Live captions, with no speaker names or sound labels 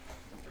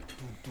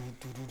Welcome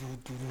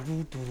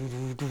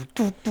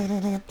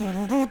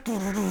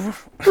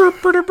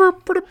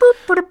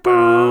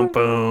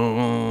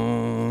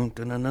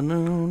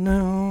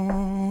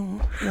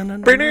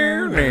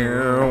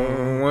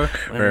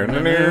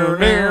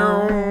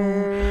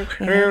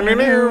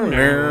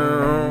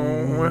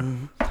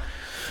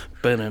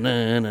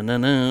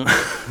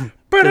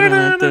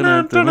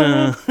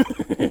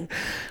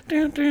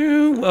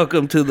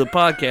to the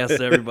podcast,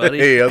 everybody.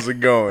 Hey, how's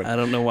it going? I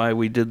don't know why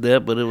we did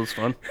that, but it was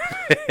fun.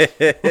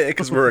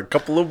 Because we're a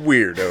couple of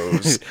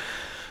weirdos.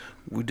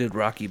 We did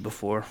Rocky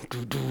before. It's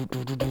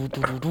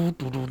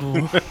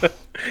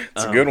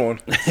a good one.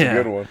 It's a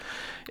good one.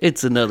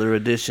 It's another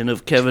edition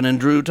of Kevin and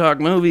Drew Talk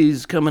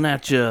Movies coming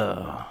at you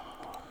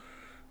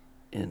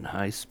in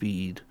high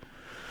speed.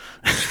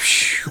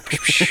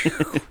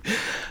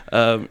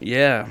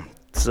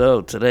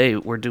 So today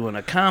we're doing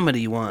a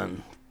comedy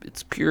one.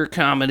 It's pure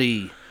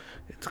comedy.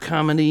 It's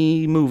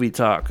comedy movie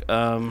talk.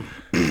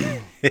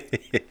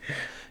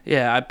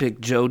 Yeah, I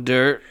picked Joe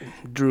Dirt.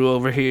 Drew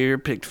over here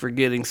picked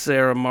Forgetting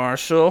Sarah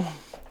Marshall.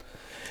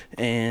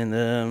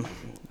 And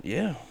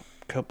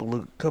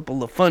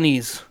couple of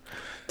funnies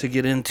to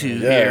get into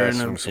here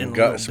in some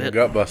a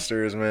gut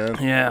busters, man.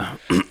 Yeah.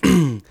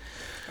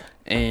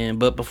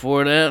 But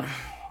before that,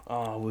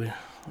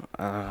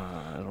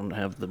 I don't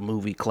have the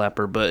movie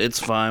clapper, but it's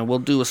fine. We'll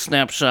do a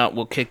snapshot.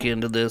 We'll kick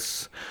into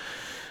this.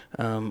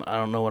 I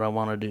don't know what I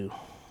want to do.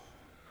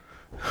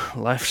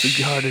 Life's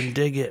a garden,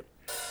 dig it.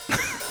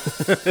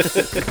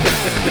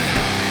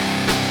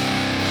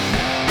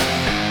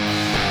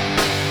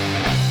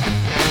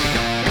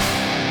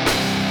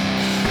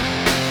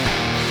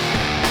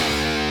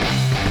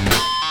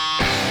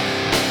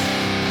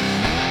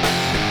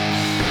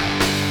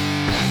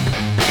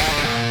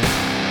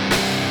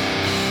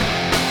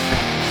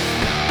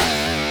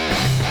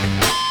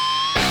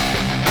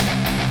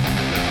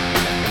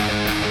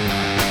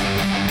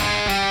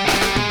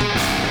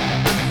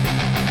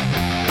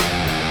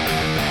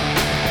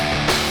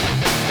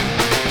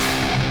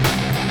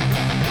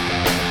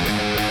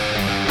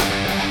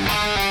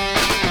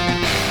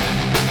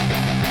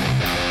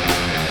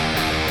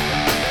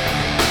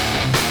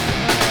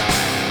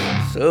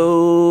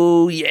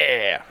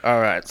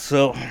 Alright,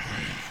 so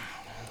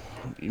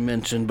you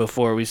mentioned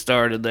before we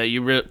started that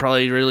you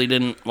probably really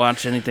didn't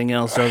watch anything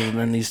else other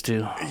than these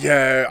two.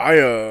 Yeah,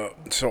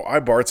 I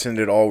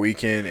bartended all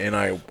weekend, and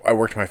I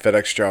worked my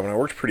FedEx job, and I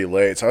worked pretty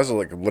late, so I was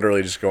like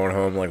literally just going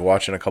home, like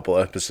watching a couple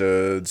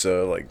episodes,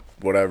 like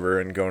whatever,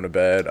 and going to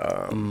bed.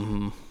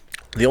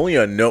 The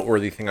only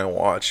noteworthy thing I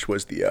watched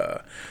was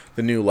the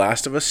new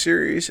Last of Us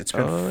series. It's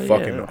been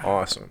fucking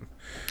awesome.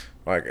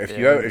 Like if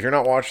you're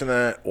not watching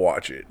that,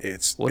 watch it.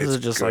 It's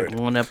just good. like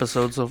one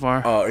episode so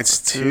far? It's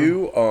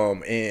two.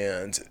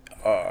 And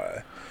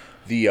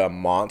the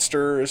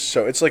monsters.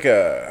 So it's like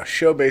a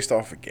show based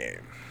off a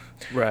game,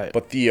 right?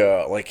 But they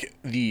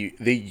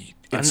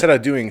instead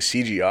of doing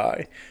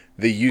CGI,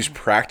 they use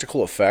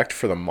practical effect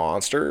for the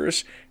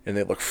monsters, and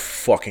they look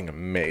fucking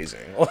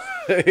amazing.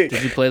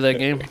 Did you play that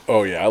game?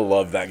 Oh yeah, I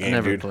love that game. I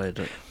never dude. played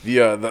it.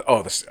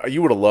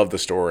 You would have loved the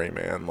story,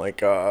 man.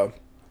 Like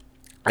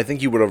I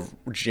think you would have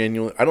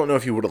genuinely... I don't know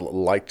if you would have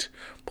liked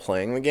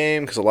playing the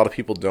game, because a lot of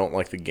people don't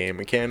like the game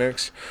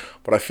mechanics,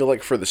 but I feel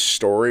like for the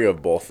story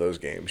of both those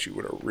games, you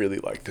would have really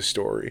liked the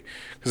story,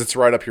 because it's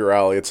right up your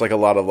alley. It's like a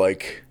lot of,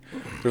 like...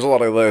 There's a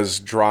lot of those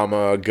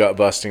drama,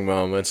 gut-busting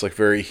moments, like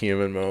very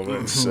human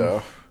moments,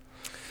 so...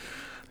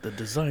 The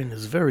design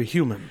is very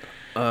human.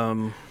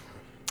 Kevin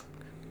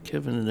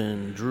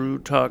and Drew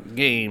talk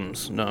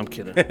games. No, I'm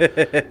kidding.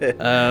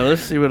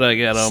 Let's see what I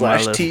got on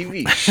my list.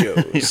 TV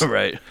shows.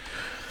 Right.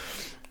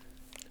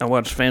 I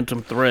watched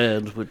Phantom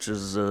Thread, which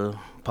is a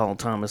Paul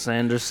Thomas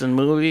Anderson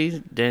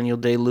movie. Daniel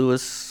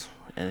Day-Lewis,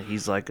 and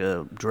he's like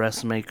a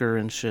dressmaker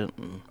and shit.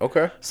 And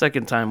okay.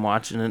 Second time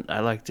watching it,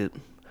 I liked it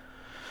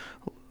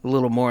a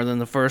little more than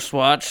the first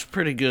watch.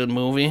 Pretty good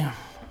movie.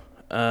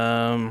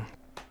 Then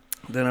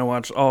I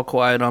watched All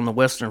Quiet on the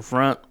Western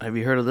Front. Have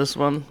you heard of this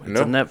one? It's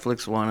a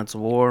Netflix one. It's a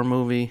war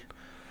movie.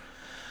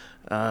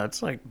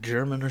 It's like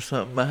German or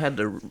something. I had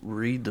to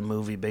read the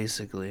movie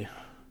basically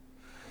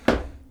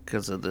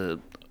because of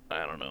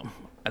I don't know.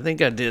 I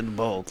think I did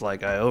both.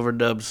 Like I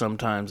overdubbed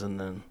sometimes, and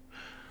then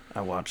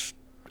I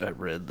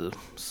read the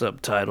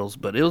subtitles.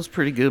 But it was a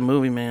pretty good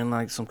movie, man.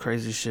 Like some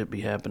crazy shit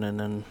be happening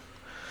in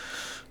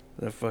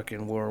the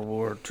fucking World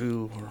War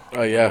II.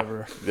 Oh yeah,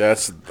 whatever.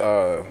 That's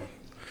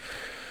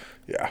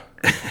yeah.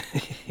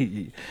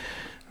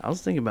 I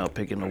was thinking about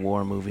picking a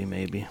war movie,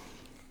 maybe.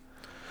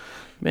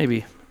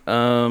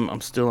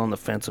 I'm still on the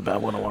fence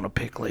about what I want to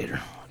pick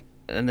later.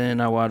 And then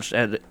I watched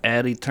At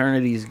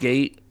Eternity's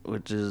Gate,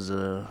 which is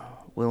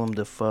Willem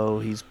Dafoe.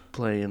 He's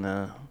playing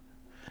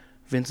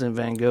Vincent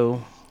Van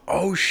Gogh.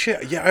 Oh,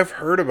 shit. Yeah, I've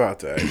heard about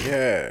that.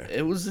 Yeah.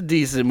 It was a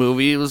decent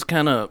movie. It was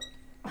kind of...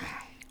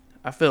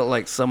 I felt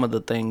like some of the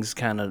things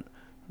kind of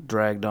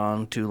dragged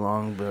on too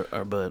long, but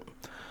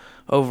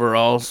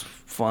overall, it's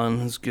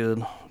fun. It's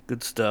good.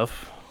 Good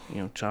stuff.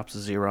 Chops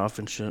his ear off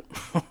and shit.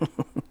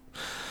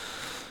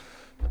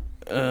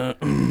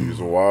 He was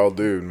a wild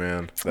dude,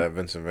 man. That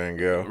Vincent Van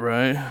Gogh.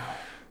 Right.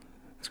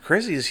 It's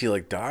crazy as he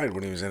like died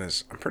when he was in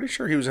his. I'm pretty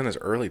sure he was in his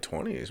early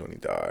 20s when he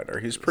died, or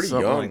he was pretty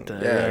Something young. like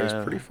that, Yeah, he yeah.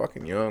 was pretty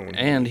fucking young.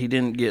 And he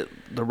didn't get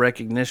the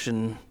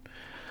recognition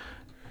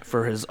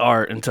for his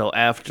art until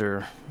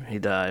after he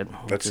died.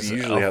 That's which is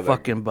usually a how that-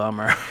 fucking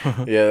bummer.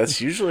 Yeah, that's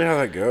usually how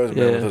that goes,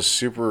 man. Yeah. With those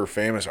super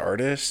famous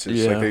artists, it's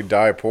Yeah. like they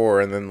die poor,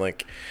 and then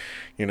like,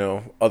 you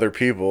know, other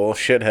people,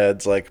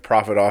 shitheads, like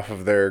profit off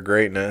of their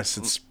greatness.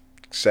 It's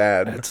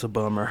sad. It's a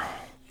bummer.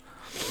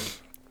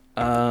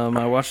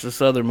 I watched this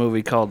other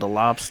movie called The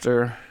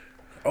Lobster.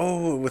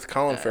 Oh, with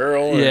Colin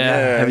Farrell.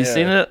 Yeah, have you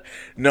seen it?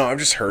 No, I've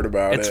just heard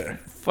about It's it.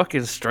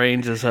 fucking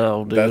strange as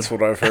hell, dude. That's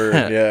what I've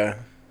heard. Yeah.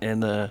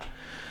 And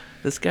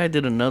this guy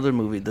did another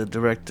movie, the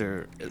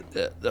director,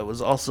 that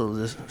was also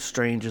this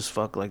strange as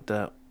fuck like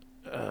that.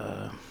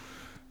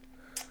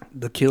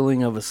 The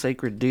Killing of a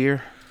Sacred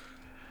Deer.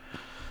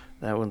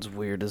 That one's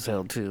weird as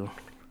hell too.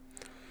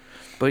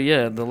 But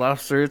yeah, The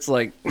Lobster, it's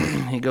like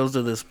he goes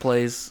to this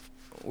place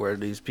where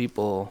these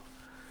people,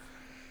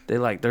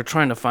 they're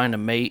trying to find a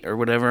mate or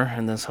whatever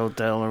in this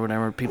hotel or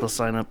whatever. People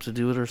sign up to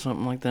do it or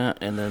something like that,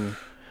 and then,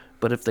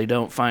 but if they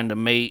don't find a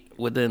mate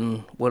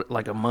within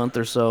like a month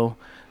or so,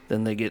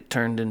 then they get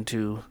turned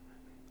into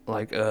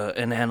like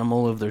an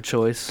animal of their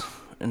choice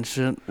and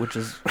shit, which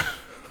is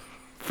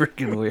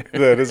freaking weird.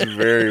 That is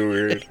very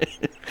weird.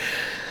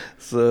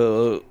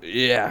 So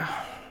yeah,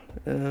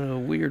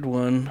 weird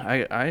one.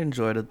 I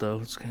enjoyed it though.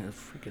 It's kind of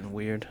freaking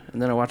weird.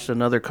 And then I watched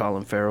another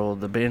Colin Farrell,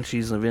 The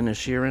Banshees of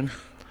Inisherin.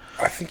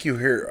 I think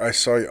I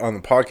saw you on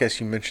the podcast.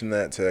 You mentioned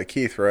that to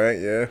Keith, right?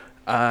 Yeah.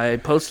 I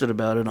posted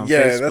about it on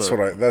Yeah, Facebook. that's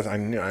what I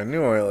knew. I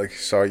knew I like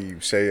saw you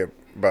say it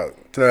about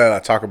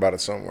talk about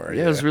it somewhere.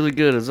 Yeah, it was really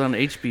good. It was on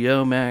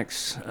HBO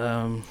Max.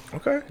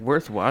 Okay.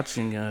 Worth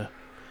watching. It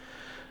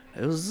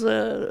was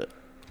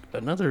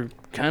another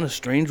kind of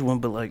strange one,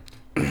 but like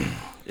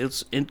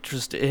it's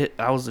interesting.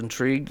 I was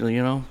intrigued.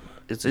 You know,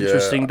 it's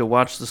interesting to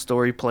watch the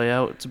story play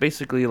out. It's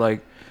basically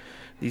like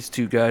these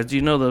two guys. Do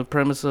you know the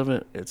premise of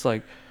it? It's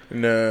like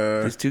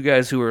No. these two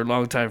guys who are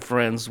longtime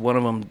friends. One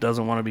of them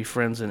doesn't want to be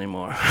friends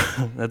anymore.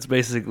 That's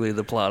basically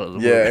the plot of the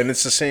movie. Yeah, and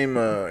it's the same.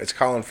 It's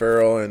Colin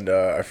Farrell and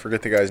I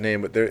forget the guy's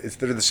name, but they're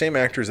the same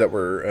actors that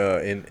were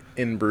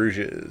in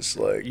Bruges.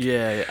 Like,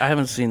 Yeah, I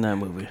haven't seen that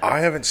movie. I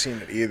haven't seen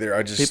it either.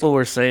 I just People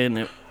were saying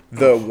it.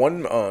 the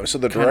one. So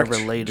the Kind of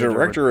related or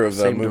director of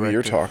the same movie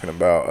you're director. talking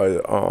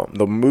about,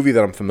 the movie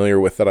that I'm familiar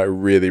with that I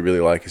really really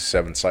like is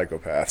Seven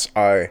Psychopaths.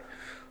 I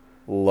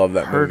love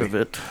that Heard movie.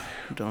 of it.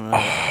 Don't know.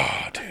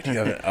 Oh, dude, you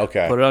haven't.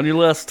 Okay. Put it on your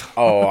list.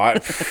 Oh,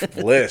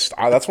 list.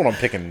 That's what I'm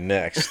picking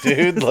next,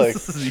 dude. Like,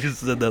 You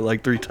said that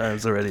like 3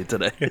 times already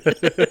today.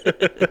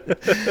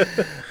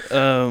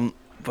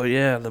 But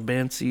yeah, The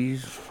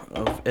Banshees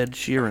of Ed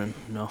Sheeran.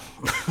 No.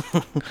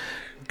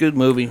 Good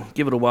movie.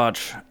 Give it a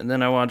watch. And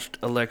then I watched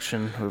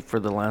Election for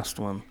the last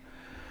one,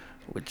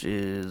 which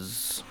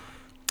is...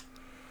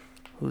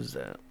 Who's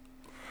that?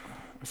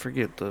 I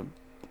forget the...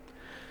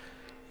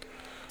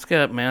 It's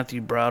got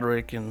Matthew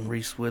Broderick and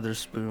Reese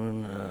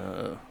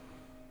Witherspoon.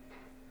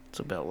 It's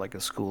about like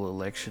a school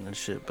election and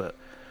shit, but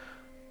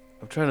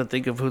I'm trying to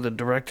think of who the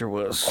director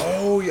was.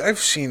 oh, yeah, I've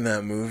seen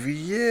that movie.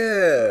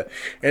 Yeah,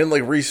 and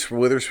like Reese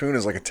Witherspoon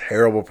is like a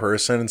terrible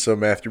person, and so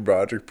Matthew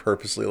Broderick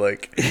purposely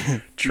like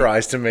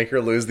tries to make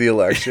her lose the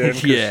election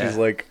because Yeah. she's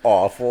like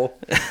awful.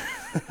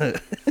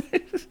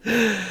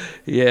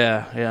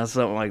 Yeah,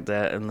 something like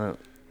that. And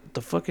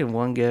the fucking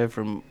one guy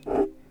from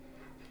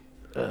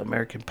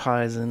American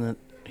Pie's in it.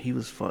 He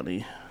was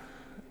funny.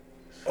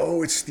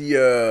 Oh, it's the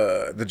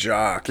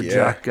jock. The yeah.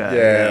 jock guy,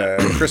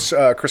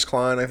 Yeah, Chris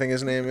Klein, I think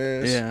his name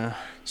is. Yeah.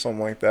 Something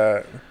like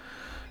that.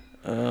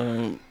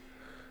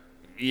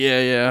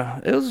 Yeah.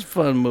 It was a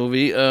fun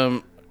movie.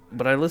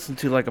 But I listened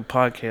to like a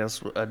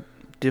podcast, a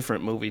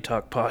different movie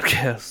talk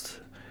podcast,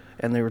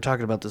 and they were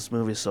talking about this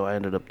movie, so I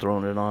ended up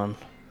throwing it on.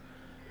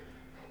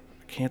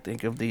 I can't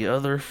think of the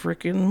other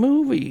freaking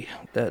movie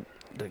that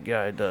the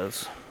guy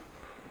does.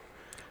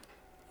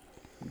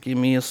 Give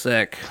me a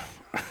sec.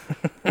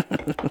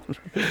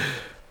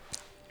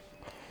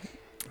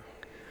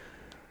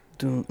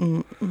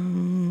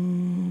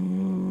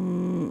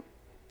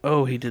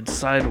 Oh, he did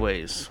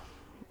Sideways.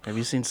 Have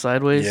you seen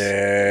Sideways?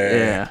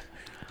 Yeah.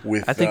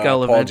 With I think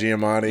Paul I'll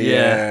Giamatti.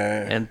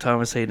 Yeah. And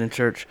Thomas Hayden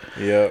Church.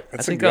 Yep. I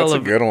That's think a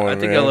good one, I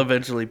think man. I'll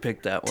eventually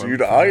pick that one.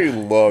 Dude, I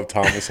love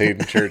Thomas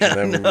Hayden Church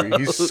in that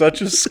movie. He's such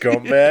a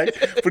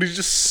scumbag, but he's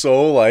just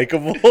so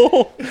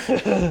likable.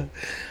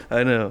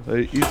 I know.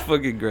 He's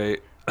fucking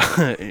great.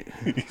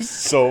 He's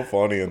so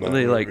funny in that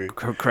They movie. like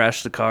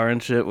crash the car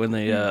and shit when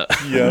they Yeah.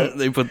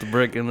 they put the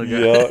brick in the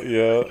guy.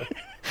 Yeah.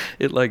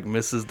 It like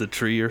misses the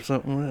tree or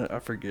something. I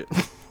forget.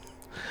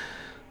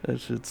 That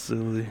shit's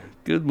silly.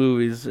 Good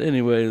movies.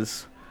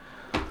 Anyways,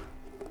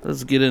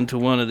 let's get into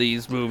one of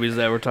these movies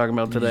that we're talking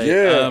about today.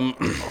 Yeah.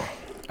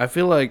 I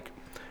feel like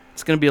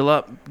it's going to be a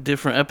lot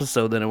different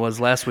episode than it was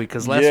last week,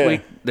 because last Yeah.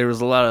 week there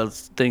was a lot of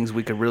things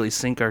we could really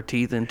sink our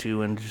teeth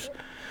into and just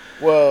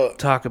Well,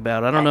 talk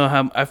about. I don't know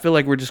how. I feel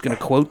like we're just gonna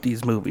quote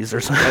these movies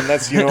or something. and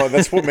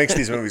that's what makes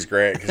these movies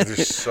great because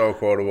they're so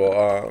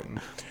quotable.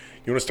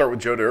 You want to start with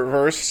Joe Dirt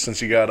first,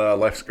 since you got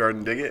Life's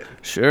Garden Dig It?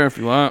 Sure, if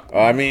you want.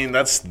 I mean,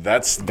 that's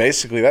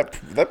basically that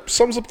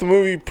sums up the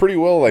movie pretty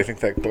well. I think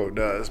that quote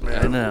does,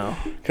 man. I know.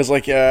 Because I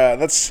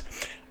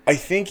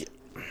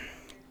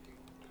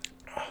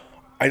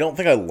don't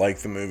think I like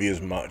the movie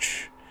as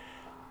much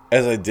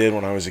as I did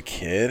when I was a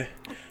kid.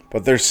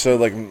 But there's so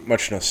like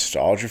much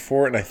nostalgia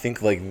for it, and I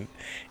think like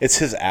it's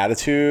his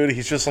attitude.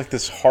 He's just like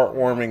this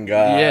heartwarming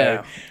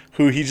guy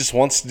who he just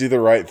wants to do the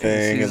right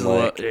thing, He's and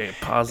like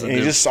positive. and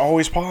he's just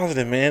always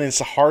positive, man. It's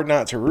hard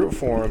not to root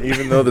for him,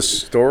 even though the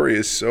story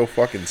is so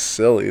fucking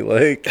silly.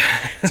 Like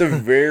it's a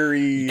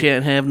very you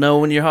can't have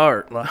no in your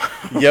heart.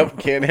 Yep,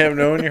 can't have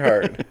no in your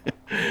heart.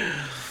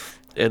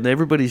 And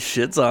everybody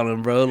shits on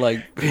him, bro.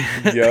 Like,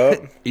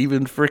 Yep.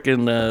 Even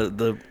freaking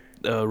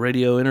the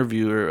radio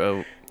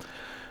interviewer.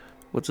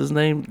 What's his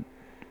name?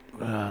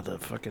 The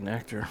fucking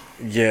actor.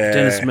 Yeah.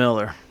 Dennis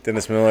Miller.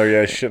 Dennis Miller,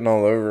 yeah, shitting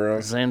all over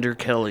him. Xander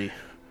Kelly.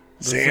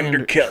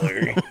 Xander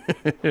Kelly.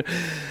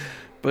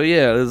 But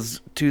yeah, this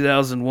is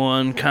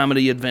 2001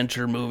 comedy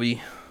adventure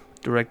movie.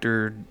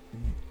 Director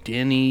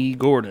Denny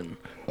Gordon.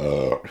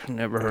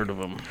 Never heard of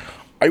him.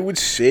 I would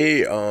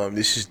say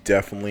this is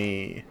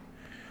definitely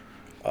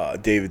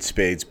David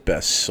Spade's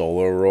best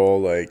solo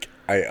role. Like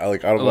I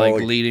don't know,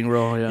 like leading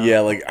role. Yeah. Yeah,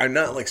 like I'm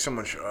not like so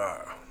much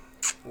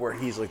where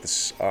he's like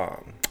this a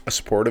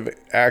supportive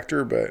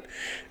actor, but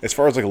as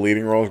far as like a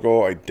leading roles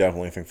go, I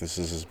definitely think this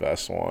is his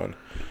best one.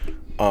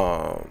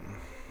 Hell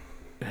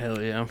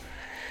yeah.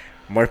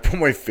 My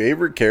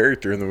favorite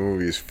character in the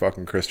movie is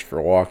fucking Christopher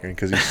Walken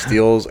because he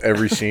steals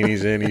every scene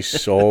he's in. He's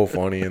so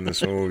funny in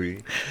this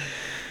movie.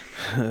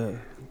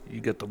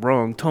 You got the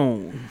wrong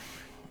tone.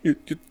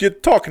 You're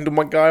talking to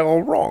my guy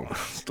all wrong.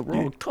 It's the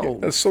wrong tone.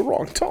 That's the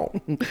wrong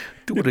tone.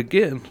 Do it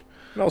again.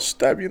 And I'll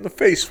stab you in the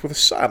face with a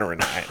soldering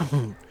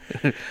iron.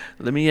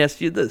 Let me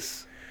ask you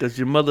this. Does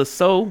your mother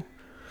sew?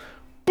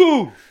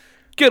 Boo!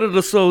 Get her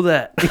to sew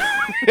that.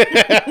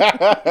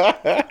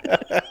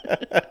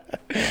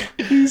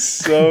 He's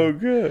so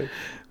good.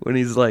 When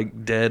he's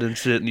like dead and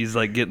shit and he's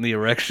like getting the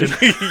erection.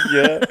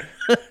 Yeah.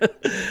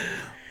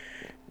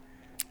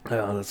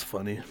 Oh, that's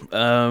funny.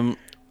 9%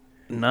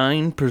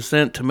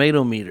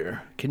 tomato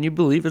meter. Can you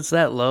believe it's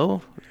that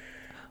low?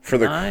 For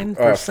the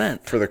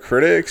 9%. For the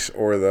critics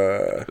or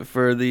the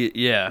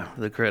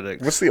the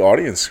critics. What's the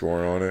audience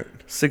score on it?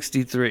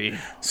 63.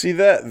 See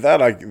that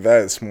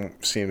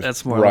seems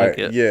That's more right. like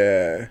it.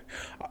 Yeah.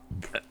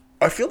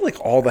 I feel like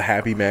all the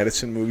Happy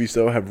Madison movies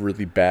though have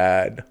really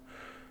bad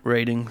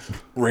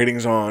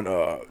ratings on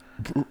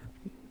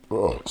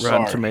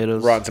Rotten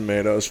Tomatoes. Rotten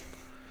Tomatoes.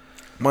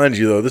 Mind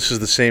you, though, this is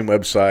the same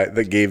website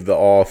that gave the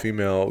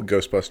all-female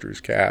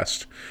Ghostbusters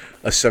cast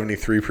a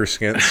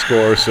 73%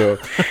 score, so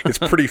it's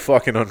pretty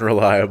fucking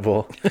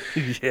unreliable.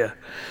 Yeah.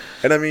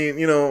 And I mean,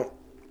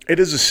 it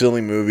is a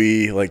silly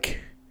movie. Like,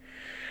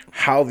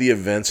 how the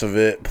events of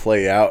it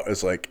play out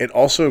is like, it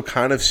also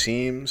kind of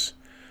seems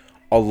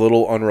a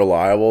little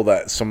unreliable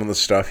that some of the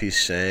stuff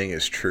he's saying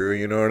is true,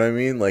 you know what I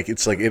mean? Like,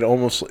 it's like, it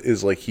almost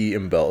is like he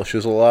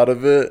embellishes a lot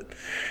of it.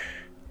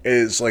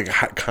 Is like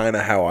kind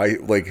of how I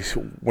like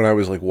when I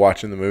was like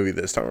watching the movie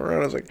this time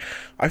around. I was like,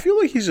 I feel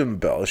like he's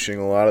embellishing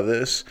a lot of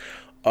this.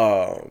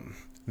 The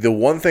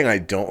one thing I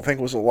don't think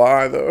was a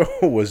lie though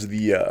was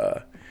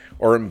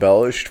or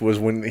embellished was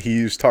when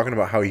he was talking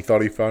about how he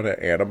thought he found an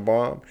atom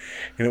bomb,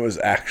 and it was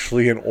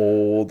actually an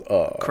old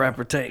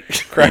crapper tank.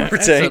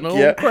 Crapper tank. An old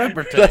Yeah,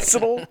 crapper tank. That's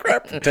an old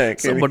crapper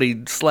tank.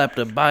 Somebody slapped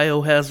a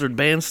biohazard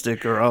band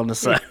sticker on the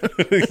side.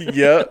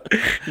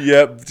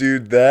 Yep,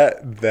 dude.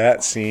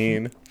 That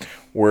scene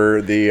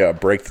where they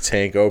break the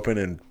tank open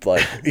and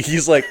like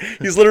he's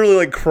literally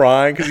like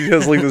crying because he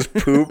has like this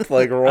poop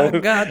like rolling. I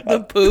got the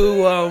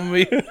poo on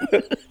me.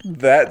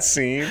 That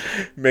scene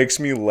makes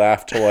me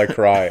laugh till I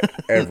cry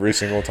every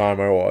single time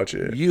I watch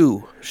it.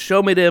 You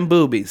show me them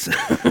boobies.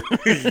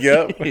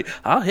 Yep.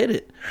 I'll hit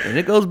it and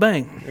it goes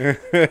bang.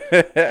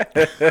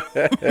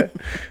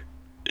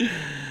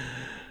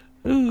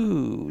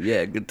 Ooh,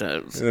 yeah, good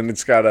times. And then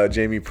it's got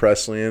Jamie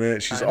Presley in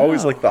it. She's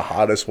always like the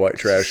hottest white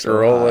trash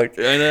girl. Hot. Like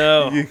I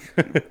know.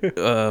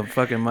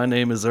 Fucking My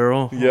Name Is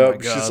Earl. Yep.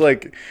 Oh She's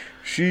like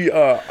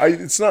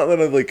it's not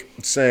that I'm like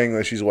saying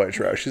that she's white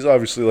trash. She's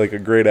obviously like a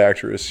great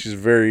actress. She's a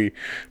very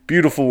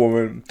beautiful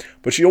woman,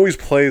 but she always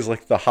plays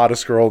like the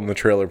hottest girl in the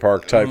trailer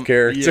park type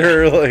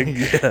character. Yeah. Like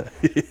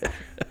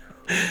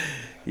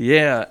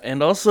yeah,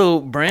 and also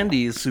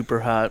Brandy is super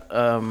hot.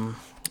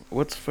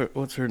 What's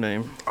her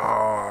name?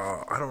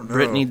 I don't know.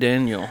 Brittany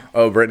Daniel.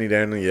 Oh, Brittany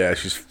Daniel. Yeah,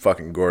 she's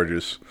fucking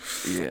gorgeous.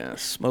 Yeah,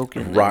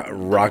 smoking.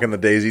 Rocking the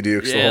Daisy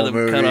Dukes the whole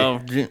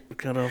movie.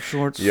 Cut off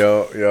shorts.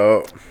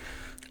 Yo.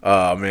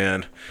 Oh,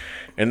 man.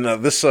 And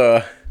this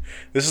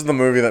is the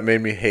movie that made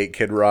me hate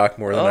Kid Rock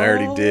more than I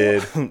already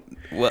did.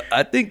 Well,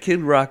 I think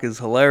Kid Rock is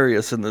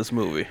hilarious in this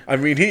movie. I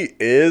mean, he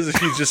is. It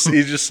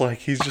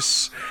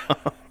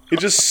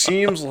just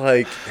seems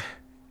like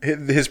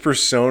his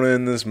persona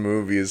in this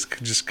movie is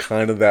just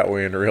kind of that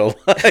way in real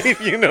life.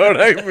 You know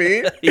what I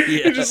mean? Yeah.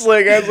 You're just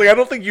like, I was like, I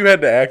don't think you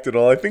had to act at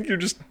all. I think you're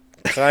just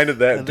kind of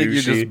that I think douchey.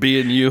 you're just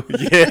being you.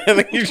 Yeah, I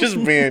think you're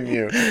just being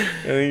you.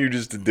 I think you're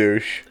just a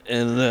douche.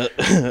 And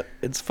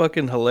it's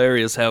fucking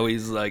hilarious how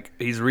he's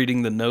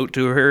reading the note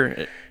to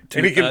her.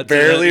 And he can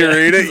barely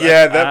read it. He's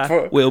Yeah, like, that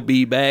I will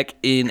be back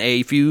in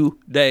a few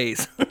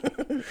days.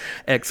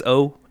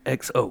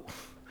 XOXO.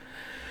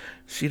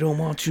 She don't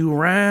want you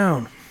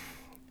around.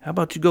 How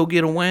about you go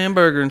get a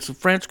Whamburger and some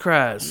French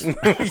fries? I'm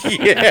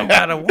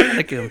about to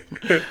whack him.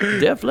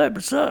 Def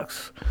Leppard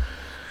sucks.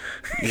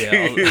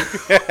 Yeah.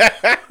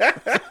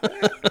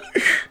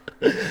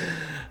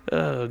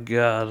 Oh,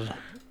 God.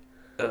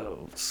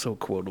 Oh, so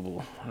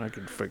quotable. I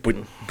could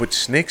freaking... But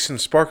snakes and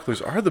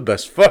sparklers are the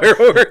best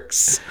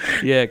fireworks.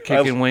 Yeah,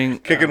 Kick and Wing.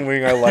 Kick and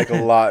Wing I like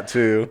a lot,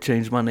 too.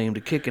 Change my name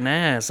to Kickin'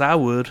 Ass. I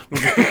would.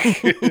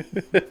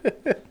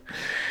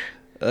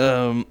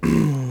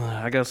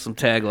 I got some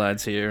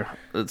taglines here.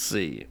 Let's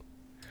see.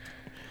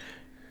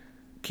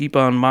 Keep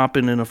on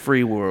mopping in a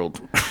free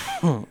world.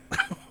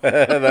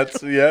 That's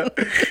pretty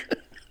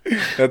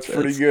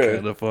good.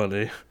 Kind of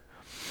funny.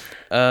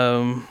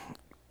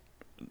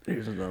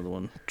 Here's another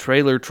one.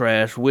 Trailer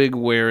trash, wig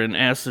wearing,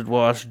 acid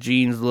wash,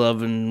 jeans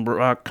loving,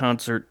 rock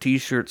concert,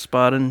 t-shirt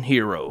spotting,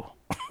 hero.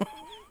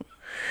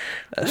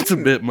 That's a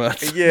bit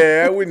much.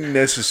 Yeah, I wouldn't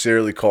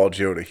necessarily call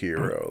Joe the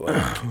hero.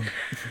 Like,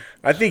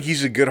 I think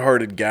he's a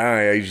good-hearted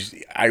guy.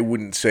 I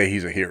wouldn't say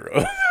he's a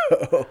hero.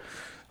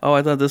 Oh,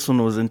 I thought this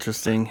one was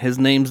interesting. His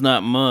name's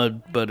not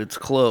Mud, but it's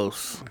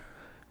close.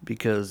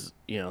 Because,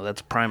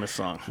 that's a Primus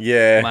song.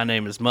 Yeah. My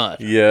name is Mud.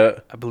 Yeah.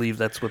 I believe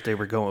that's what they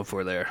were going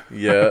for there.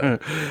 Yeah.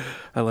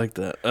 I like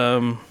that.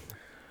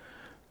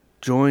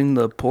 Join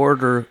the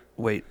Porta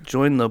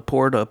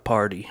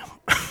party.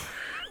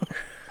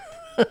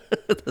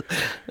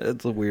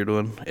 That's a weird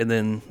one. And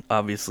then,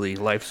 obviously,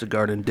 Life's a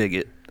Garden, dig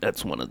it.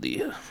 That's one of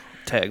the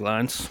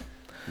taglines.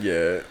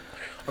 Yeah.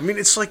 I mean,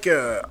 it's like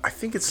I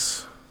think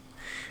it's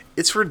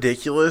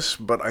ridiculous,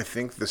 but I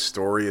think the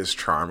story is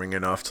charming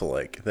enough to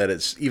like that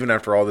it's even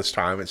after all this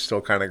time, it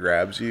still kind of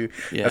grabs you.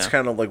 Yeah. That's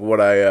kind of like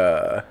what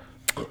I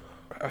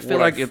feel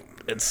like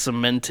it's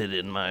cemented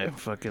in my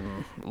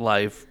fucking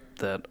life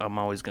that I'm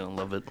always gonna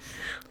love it.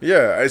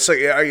 Yeah, it's like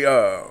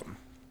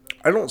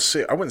I wouldn't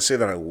say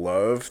that I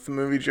love the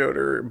movie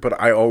Joder, but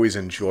I always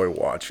enjoy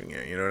watching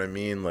it. You know what I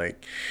mean?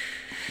 Like,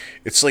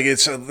 it's like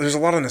there's a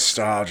lot of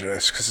nostalgia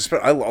because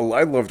I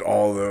loved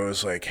all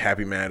those like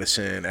Happy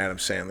Madison, Adam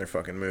Sandler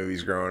fucking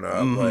movies growing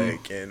up.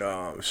 Like, and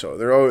so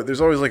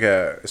there's always like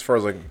as far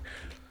as like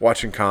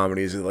watching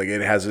comedies, like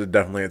it has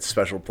definitely a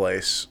special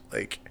place.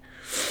 Like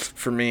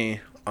for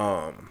me,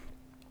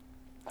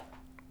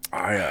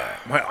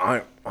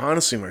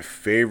 honestly my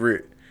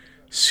favorite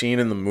scene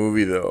in the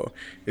movie though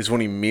is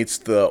when he meets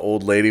the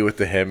old lady with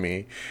the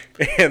Hemi,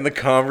 and the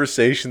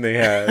conversation they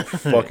have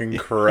fucking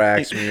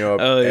cracks me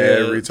up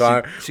every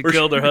time. She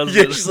killed her husband.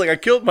 Yeah, she's like, I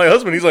killed my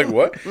husband. He's like,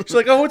 what? She's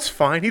like, oh, it's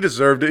fine. He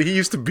deserved it. He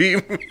used to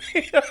beat me.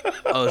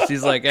 Oh,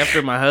 she's like,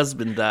 after my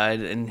husband died,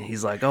 and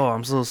he's like, oh,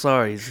 I'm so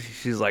sorry.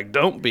 She's like,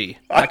 don't be.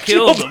 I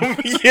killed him.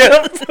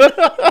 Yep.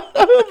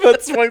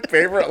 That's my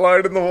favorite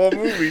line in the whole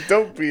movie.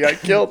 Don't be. I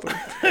killed him.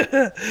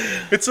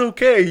 It's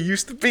okay. He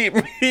used to beat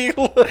me.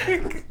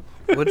 Like,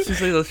 what did she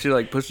say? She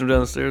like pushed him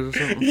down the stairs or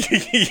something?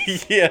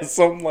 Yeah,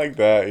 something like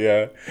that,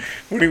 yeah.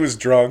 When he was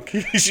drunk,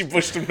 she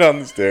pushed him down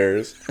the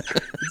stairs.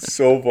 It's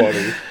so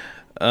funny.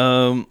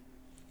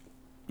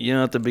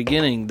 At the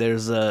beginning,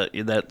 there's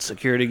that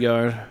security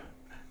guard.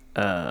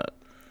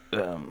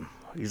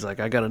 He's like,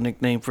 I got a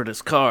nickname for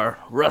this car,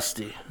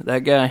 Rusty. That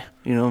guy,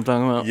 you know what I'm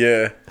talking about?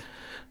 Yeah.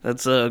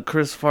 That's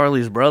Chris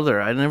Farley's brother.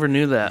 I never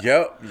knew that.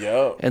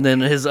 Yep. And then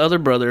his other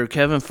brother,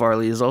 Kevin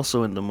Farley, is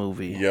also in the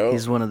movie. Yep.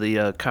 He's one of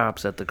the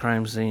cops at the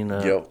crime scene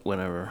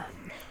whenever,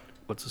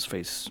 what's his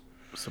face,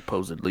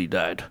 supposedly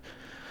died.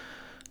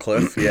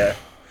 Cliff, yeah.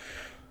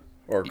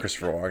 Or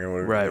Christopher Walken.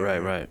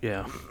 Whatever. Right,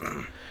 yeah.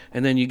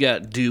 And then you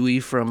got Dewey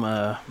from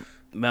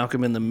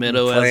Malcolm in the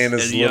Middle. Playing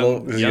his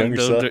young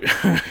son.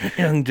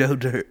 Young Joe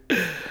Dirt.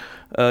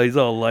 He's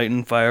all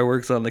lighting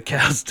fireworks on the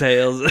cow's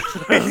tails. The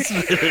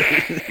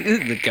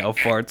cow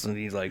farts and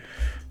he's like,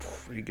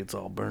 he gets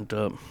all burnt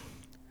up.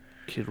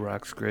 Kid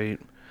Rock's great.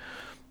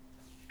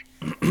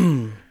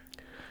 I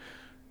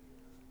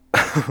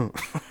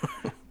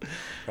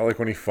like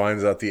when he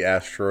finds out the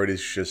asteroid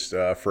is just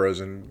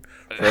frozen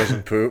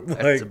poop. Like,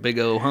 That's a big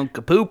old hunk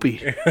of poopy.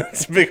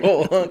 It's a big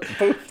old hunk of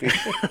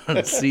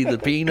poopy. See the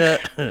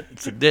peanut?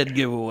 It's a dead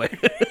giveaway.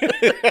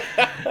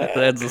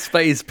 That's a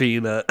space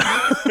peanut.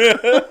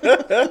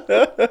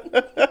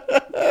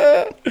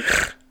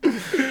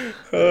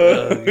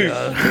 Oh,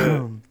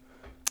 God.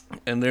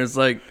 And there's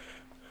like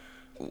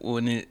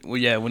when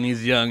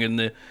he's young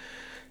and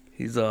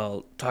he's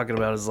all talking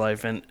about his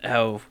life and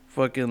how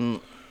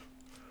fucking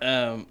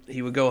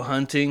he would go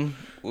hunting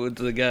with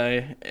the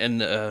guy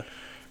and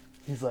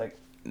he's like,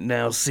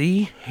 now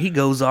see, he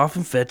goes off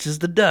and fetches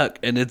the duck,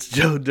 and it's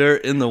Joe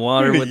Dirt in the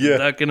water with the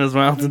duck in his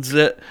mouth and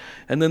shit.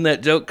 And then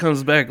that joke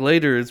comes back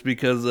later. It's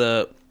because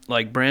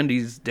like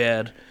Brandy's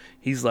dad,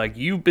 he's like,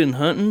 "You've been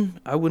hunting.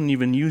 I wouldn't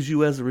even use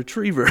you as a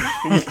retriever."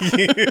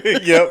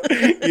 Yep.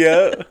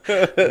 Yeah.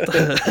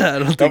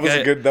 That was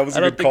a good I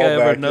don't think I callback.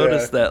 ever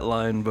noticed that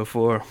line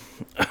before.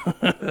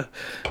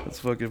 That's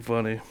fucking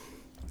funny.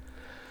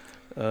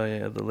 Oh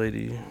yeah, the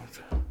lady.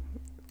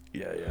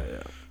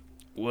 Yeah.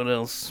 What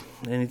else?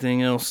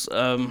 Anything else?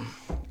 Of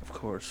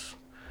course.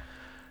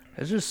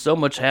 There's just so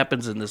much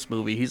happens in this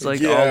movie. He's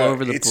like all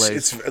over the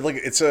place.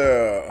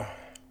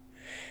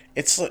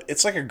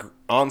 It's like a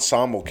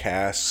ensemble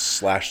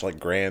cast / like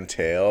grand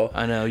tale.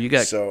 I know you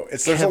got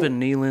Kevin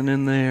Nealon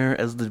in there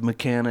as the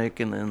mechanic,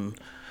 and then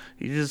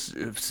you just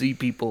see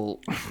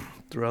people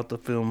throughout the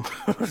film.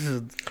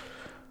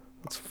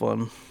 It's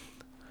fun.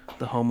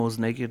 The homo's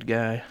naked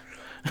guy.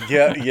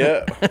 Yeah.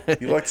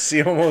 You like to see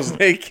homos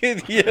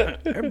naked? Yeah.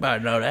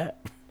 Everybody know that.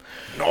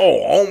 No,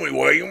 only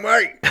way you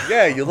make.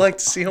 Yeah, you like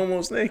to see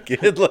homos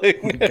naked.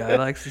 Like, guy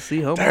likes to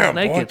see homos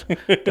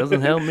naked.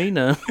 Doesn't help me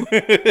none.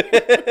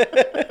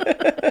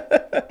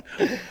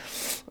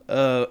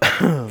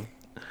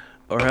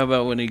 Or how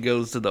about when he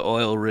goes to the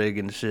oil rig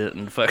and shit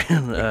and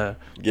fucking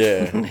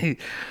yeah.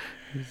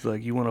 He's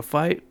like, "You want to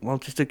fight? Why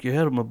don't you stick your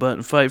head on my butt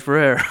and fight for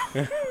air?"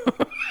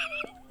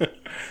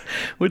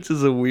 Which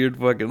is a weird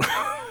fucking.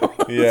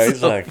 Yeah,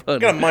 he's so like, funny.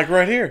 "Got a mic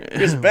right here.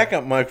 Here's a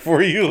backup mic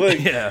for you." Like,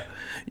 yeah,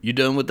 you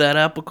done with that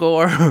apple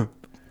core?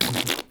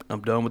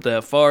 I'm done with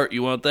that fart.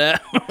 You want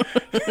that?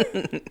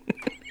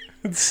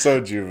 It's so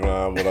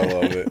juvenile, but I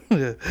love it.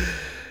 Yeah.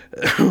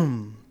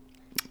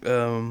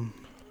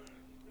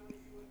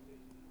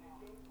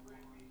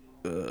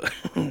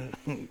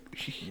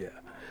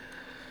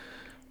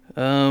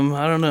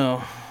 I don't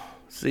know.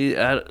 See,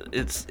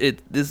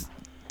 this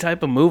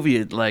type of movie.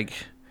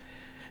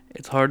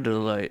 It's hard to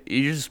like.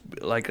 You just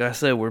like I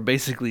said, we're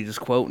basically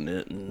just quoting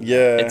it. And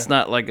yeah. It's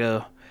not like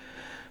a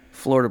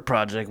Florida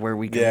Project where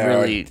we can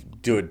really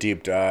do a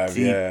deep dive.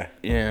 Yeah,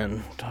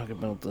 and talk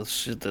about the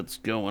shit that's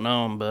going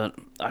on. But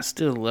I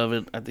still love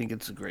it. I think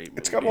it's a great movie.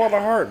 It's got a lot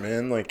of heart,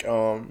 man. Like,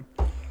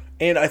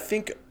 and I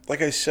think,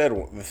 like I said,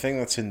 the thing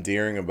that's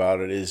endearing about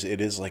it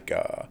is like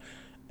a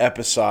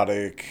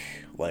episodic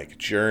like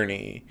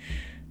journey,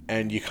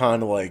 and you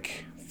kind of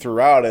like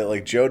throughout it,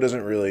 like Joe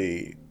doesn't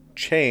really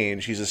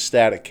change. He's a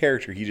static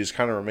character. He just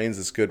kind of remains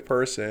this good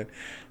person.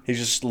 He's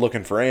just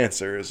looking for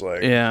answers.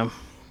 Like, yeah.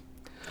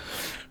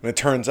 And it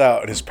turns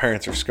out his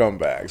parents are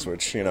scumbags,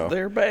 which, you know.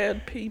 They're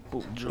bad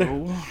people,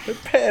 Joe. They're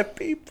bad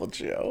people,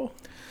 Joe.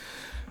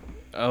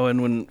 Oh,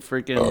 and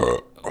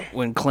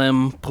when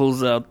Clem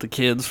pulls out the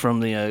kids from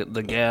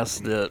the gas,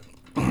 the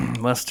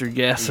mustard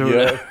gas or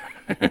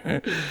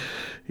whatever,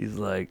 he's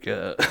like,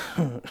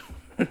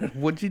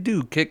 "What'd you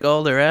do? Kick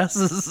all their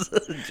asses?"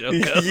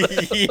 Yeah.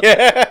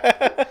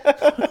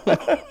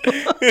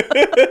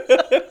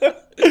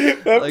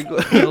 Like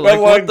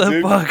what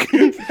the fuck?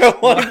 That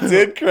line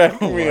did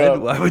crack me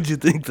up. Why would you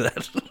think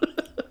that?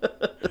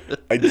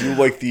 I do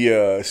like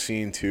the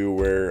scene too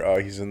where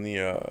he's in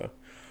the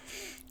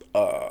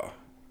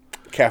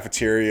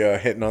cafeteria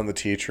hitting on the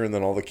teacher, and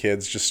then all the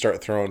kids just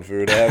start throwing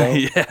food at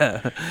him.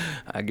 Yeah,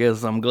 I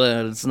guess I'm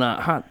glad it's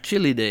not hot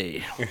chili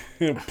day.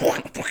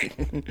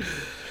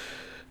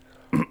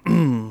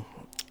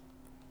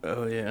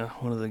 Oh yeah,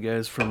 one of the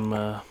guys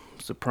from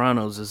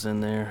Sopranos is in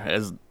there,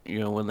 as you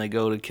know, when they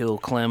go to kill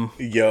Clem.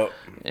 Yup.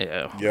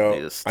 Yeah.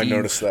 I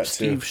noticed that too.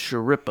 Steve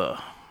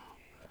Sharippa.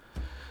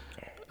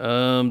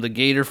 The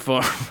Gator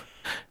Farm.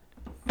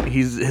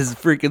 His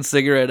freaking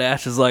cigarette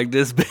ash is like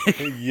this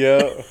big.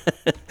 Yeah.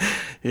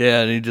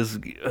 Yeah, and he just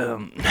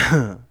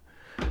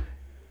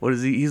what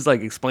is he? He's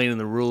like explaining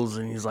the rules,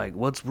 and he's like,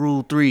 "What's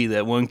rule 3?"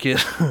 That one kid.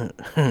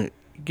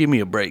 Give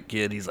me a break,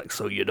 kid. He's like,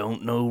 "So you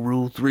don't know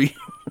rule 3?"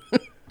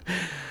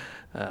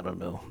 I don't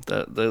know.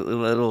 That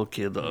little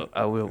kid,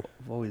 I've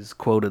always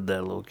quoted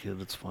that little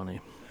kid. It's funny.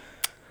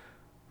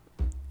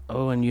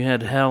 Oh, and you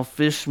had Hal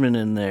Fishman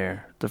in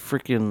there.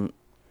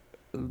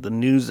 The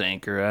news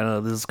anchor. I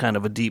know this is kind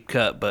of a deep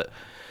cut, but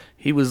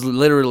he was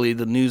literally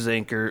the news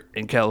anchor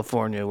in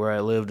California where I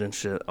lived and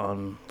shit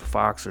on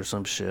Fox or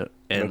some shit.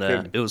 And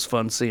it was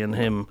fun seeing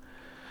him,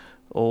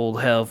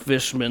 old Hal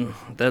Fishman.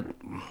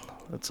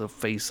 That's a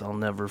face I'll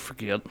never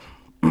forget.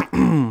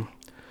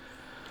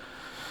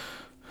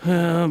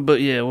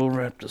 But yeah, we'll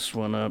wrap this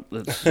one up.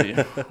 Let's see.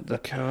 The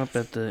cop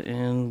at the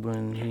end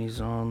when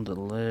he's on the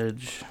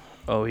ledge.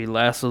 Oh, he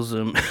lassos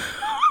him.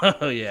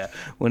 Oh yeah,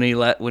 when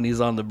he's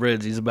on the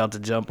bridge, he's about to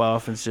jump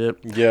off and shit.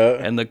 Yeah.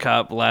 And the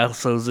cop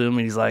lassos him,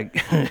 and he's like,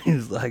 I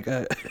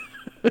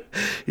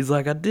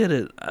did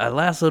it. I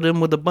lassoed him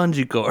with a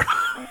bungee cord.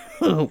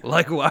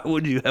 Like, why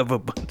would you have a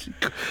bungee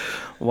cord?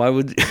 Why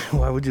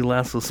would you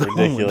lasso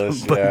someone with a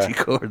bungee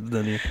cord?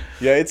 Then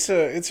it's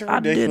a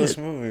ridiculous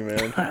movie,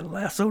 man. I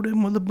lassoed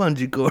him with a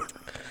bungee cord.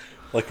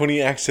 Like when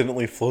he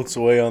accidentally floats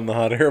away on the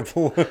hot air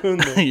balloon.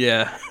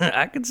 Yeah,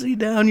 I can see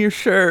down your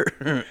shirt.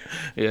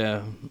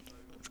 Yeah,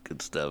 it's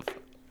good stuff.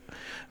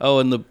 Oh,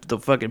 and the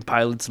fucking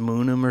pilots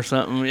moon him or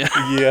something.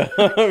 Yeah.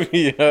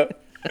 Yeah.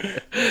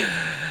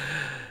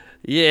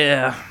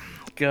 Yeah.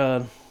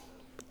 God,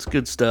 it's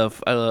good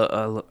stuff.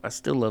 I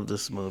still love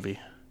this movie.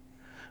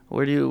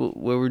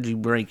 Where would you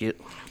rank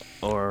it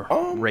or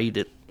rate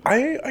it?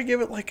 I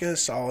give it like a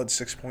solid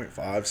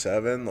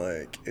 6.57.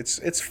 Like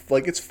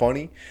it's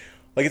funny.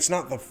 Like it's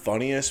not the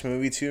funniest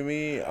movie to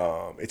me.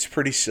 It's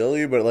pretty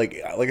silly, but like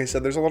I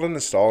said, there's a lot of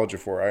nostalgia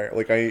for it.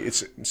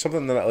 It's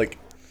something that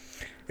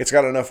it's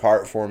got enough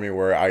heart for me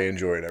where I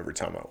enjoy it every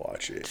time I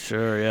watch it.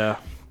 Sure, yeah.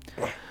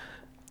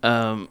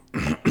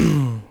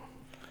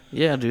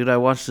 Yeah, dude, I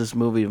watched this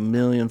movie a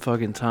million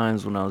fucking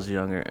times when I was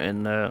younger.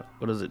 And,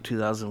 what is it,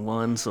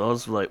 2001? So I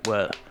was like,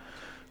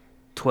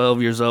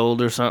 12 years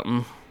old or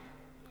something.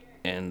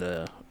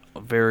 And,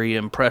 very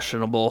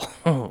impressionable.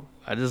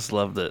 I just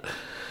loved it.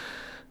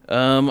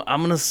 I'm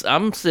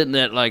sitting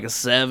at like a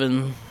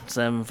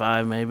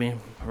 7.5 maybe,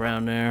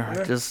 around there.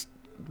 Yeah. Just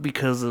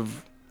because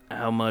of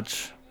how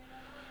much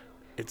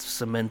it's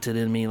cemented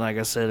in me, like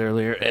I said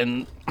earlier.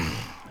 And,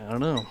 I don't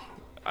know.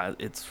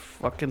 It's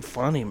fucking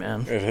funny,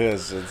 man. It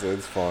is.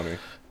 It's funny.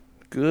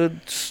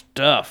 Good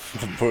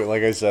stuff.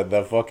 Like I said,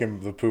 the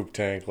poop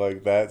tank,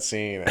 like that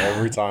scene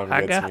every time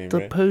gets me. I got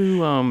the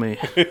poo on me.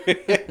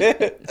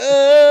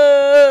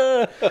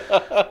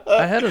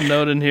 I had a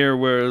note in here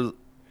where,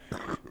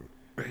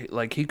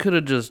 like, he could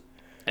have just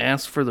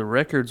asked for the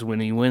records when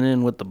he went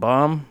in with the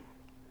bomb.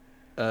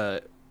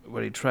 When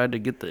he tried to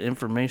get the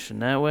information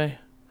that way.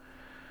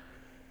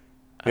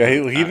 Yeah,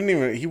 he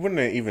wouldn't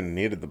have even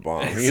needed the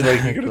bomb.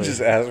 Exactly. He could have just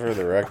asked for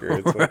the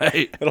records.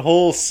 Right. That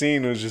whole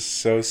scene was just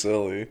so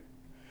silly.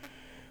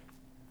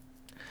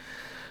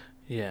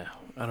 Yeah,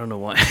 I don't know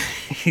why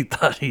he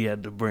thought he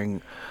had to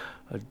bring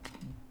a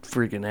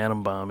freaking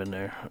atom bomb in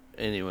there.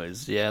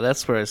 Anyways, yeah,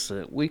 that's where I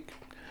said we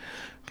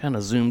kind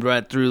of zoomed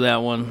right through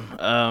that one.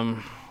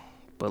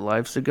 But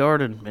life's a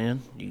garden,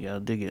 man. You gotta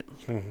dig it.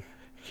 You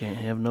can't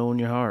have no in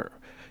your heart.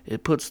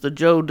 It puts the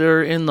Joe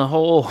Dirt in the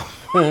hole.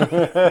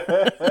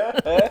 That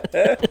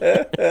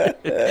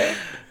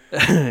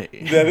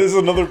is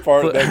another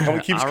part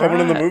that keeps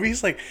coming in the movie.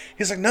 He's like,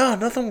 no,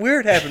 nothing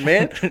weird happened,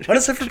 man. Why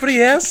does everybody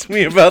ask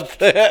me about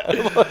that?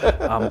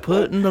 I'm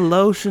putting the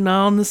lotion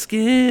on the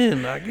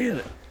skin. I get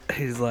it.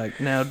 He's like,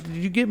 now, did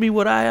you get me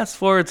what I asked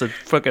for? It's a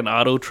fucking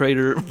Auto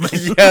Trader.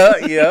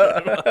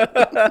 Yeah.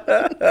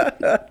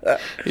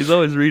 He's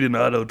always reading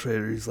Auto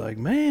Trader. He's like,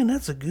 man,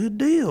 that's a good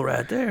deal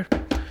right there.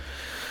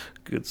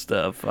 Good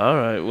stuff. All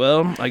right.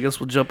 Well, I guess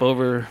we'll jump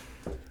over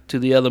to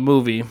the other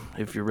movie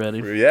if you're ready.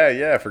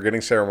 Yeah.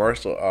 Forgetting Sarah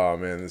Marshall. Oh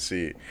man, let's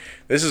see.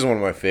 This is one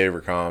of my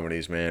favorite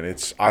comedies, man.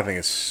 I think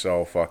it's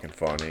so fucking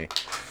funny.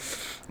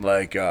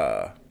 Like,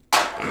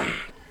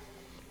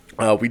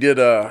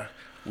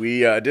 we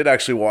did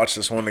actually watch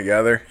this one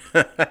together.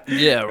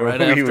 Yeah,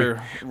 right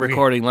after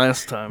recording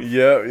last time.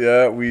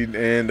 Yeah. We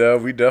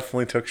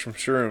definitely took some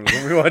shrooms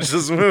when we watched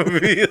this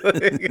movie.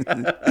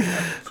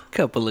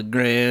 Couple of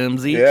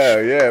grams each. Yeah.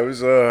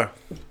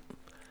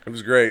 It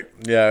was great.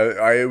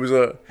 Yeah, it was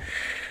I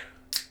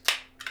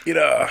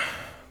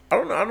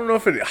don't know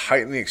if it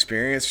heightened the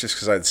experience just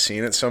because I'd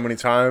seen it so many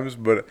times,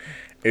 but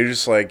it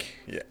just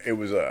it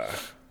was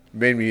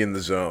made me in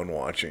the zone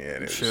watching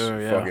it.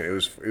 It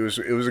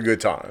was a good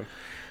time.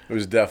 It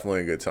was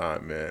definitely a good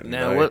time, man.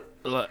 Now,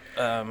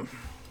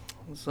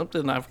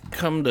 something I've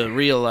come to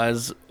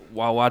realize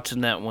while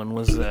watching that one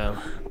was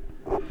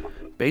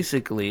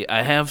basically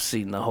I have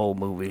seen the whole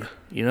movie.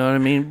 You know what I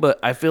mean? But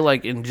I feel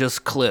like in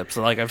just clips.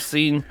 Like I've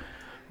seen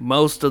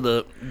most of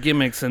the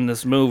gimmicks in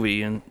this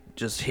movie and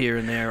just here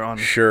and there on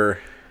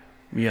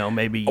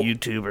maybe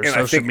YouTube or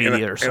social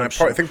media or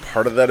something. I think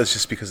part of that is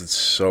just because it's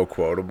so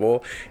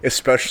quotable.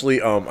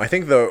 Especially, I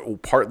think the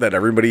part that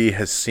everybody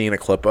has seen a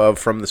clip of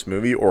from this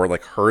movie or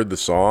like heard the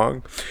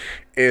song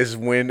is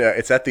when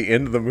it's at the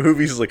end of the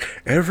movie. It's like,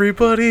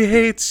 everybody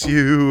hates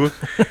you.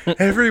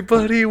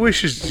 Everybody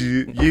wishes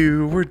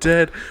you were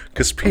dead.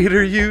 'Cause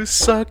Peter, you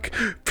suck.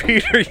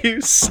 Peter,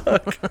 you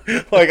suck.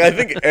 Like, I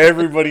think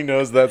everybody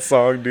knows that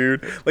song,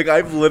 dude. Like,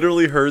 I've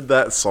literally heard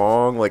that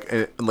song, like,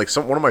 in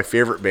one of my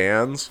favorite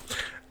bands.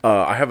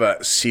 I have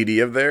a CD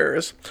of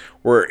theirs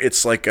where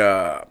it's like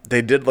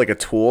they did like a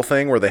Tool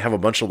thing where they have a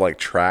bunch of like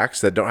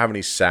tracks that don't have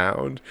any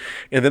sound,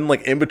 and then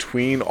like in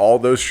between all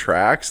those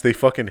tracks they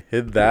fucking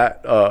hid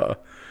that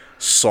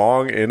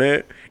song in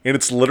it, and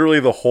it's literally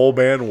the whole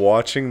band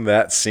watching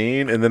that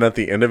scene, and then at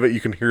the end of it you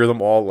can hear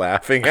them all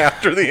laughing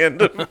after the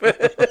end of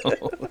it.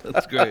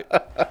 That's great.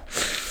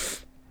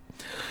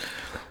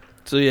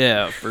 So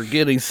yeah,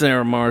 Forgetting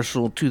Sarah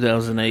Marshall,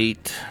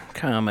 2008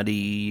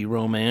 comedy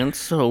romance,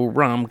 so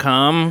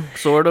rom-com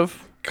sort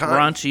of,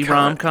 raunchy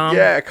rom-com.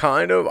 Yeah,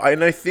 kind of.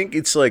 And I think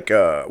it's like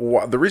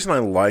the reason I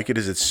like it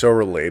is it's so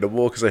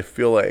relatable because I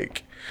feel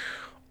like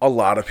a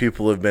lot of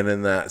people have been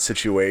in that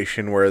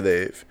situation where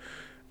they've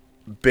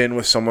been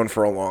with someone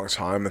for a long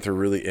time that they're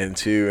really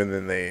into, and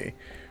then they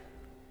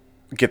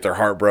get their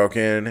heart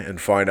broken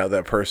and find out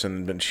that person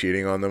had been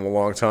cheating on them a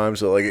long time.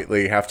 So like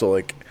they have to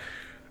like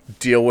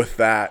deal with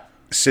that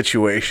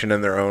situation in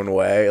their own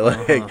way,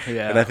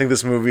 and I think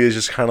this movie is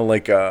just kind of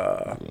like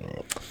I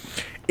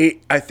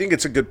think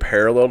it's a good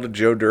parallel to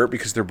Joe Dirt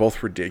because they're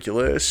both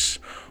ridiculous,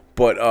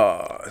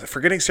 But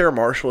Forgetting Sarah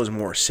Marshall is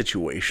more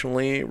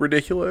situationally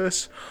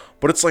ridiculous.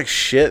 But it's like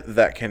shit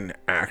that can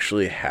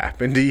actually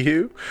happen to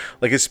you.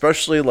 Like,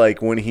 especially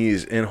like when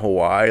he's in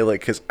Hawaii. Like,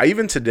 because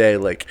even today,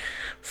 like,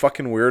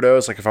 fucking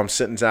weirdos, like if I'm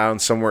sitting down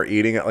somewhere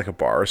eating at like a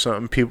bar or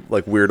something, people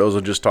like weirdos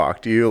will just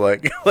talk to you.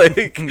 Like,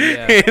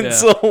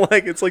 so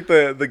like, it's like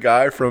the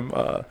guy from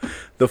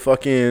the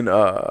fucking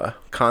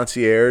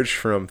concierge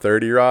from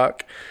 30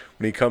 Rock.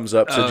 When he comes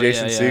up to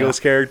Jason Segel's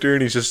character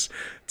and he's just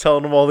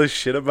telling him all this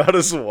shit about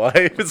his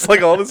wife. It's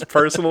like all this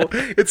personal.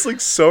 It's like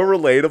so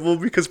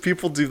relatable because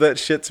people do that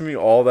shit to me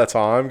all the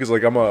time. Because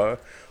like I'm a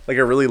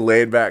really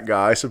laid back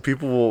guy, so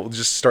people will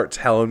just start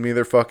telling me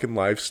their fucking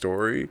life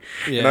story,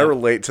 and I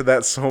relate to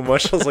that so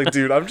much. I was like,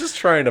 dude, I'm just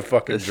trying to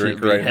fucking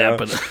drink right now.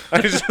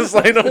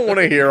 I don't want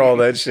to hear all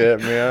that shit,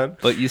 man.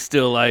 But you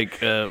still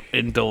like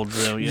indulge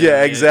them.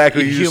 Yeah,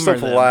 exactly. You just so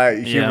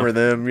polite, humor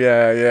them.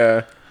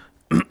 Yeah.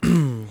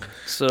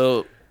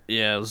 So,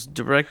 it was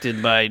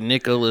directed by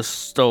Nicholas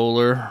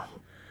Stoller.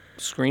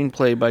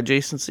 Screenplay by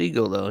Jason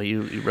Segel, though. He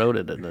wrote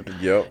it.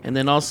 Yep. And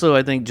then also,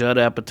 I think Judd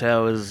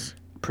Apatow is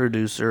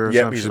producer or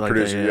something. He's a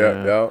producer,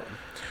 yeah.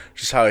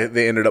 Just how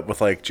they ended up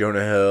with, like,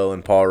 Jonah Hill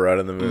and Paul Rudd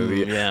in the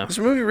movie. This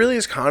movie really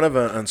is kind of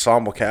an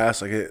ensemble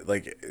cast.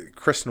 Like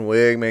Kristen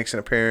Wiig makes an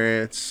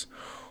appearance.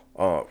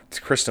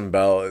 Kristen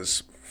Bell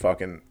is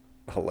fucking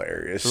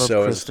hilarious. I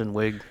love Kristen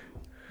Wiig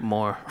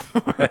more.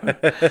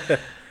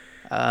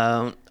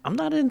 I'm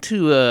not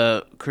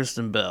into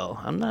Kristen Bell.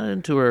 I'm not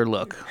into her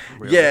look.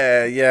 Really.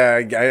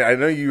 Yeah. I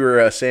know you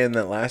were saying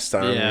that last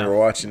time we were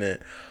watching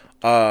it.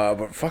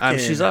 But fucking,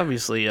 she's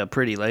obviously a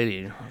pretty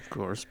lady, of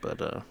course,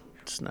 but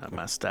it's not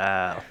my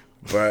style.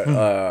 But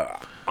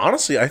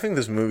honestly, I think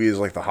this movie is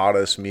like the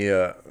hottest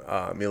Mila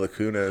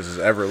Kunis has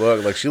ever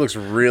looked. Like she looks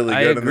really good.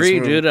 I agree,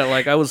 in this movie. dude.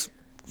 Like I was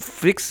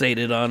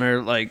fixated on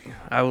her. Like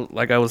I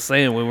was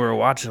saying when we were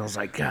watching, I was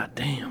like, God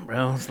damn,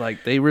 bro. It's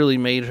like they really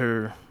made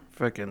her.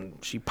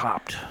 She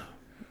popped.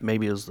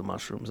 Maybe it was the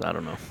mushrooms. I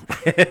don't know.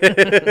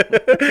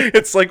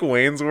 It's like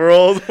Wayne's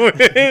World.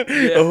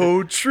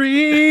 Oh,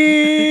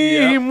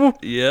 dream.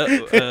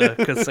 Yep.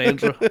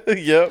 Cassandra.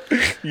 Yep.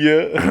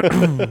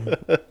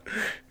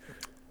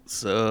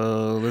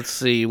 So let's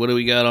see. What do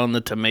we got on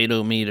the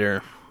tomato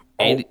meter?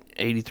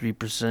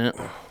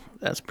 83%.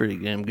 That's pretty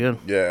damn good.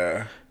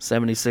 Yeah.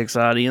 76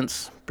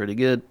 audience. Pretty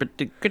good.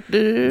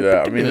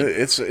 Yeah, I mean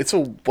it's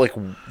a like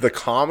the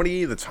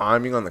comedy, the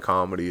timing on the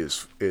comedy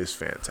is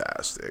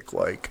fantastic.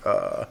 Like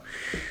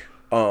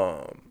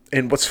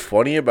and what's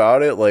funny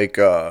about it, like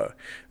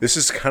this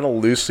is kind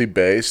of loosely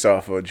based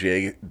off of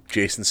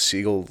Jason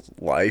Segel's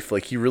life.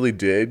 Like he really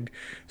did.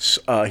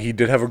 He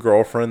did have a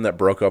girlfriend that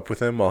broke up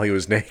with him while he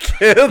was naked.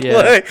 Yeah,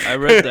 like, I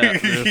read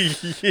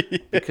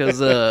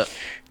that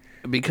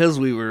because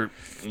we were,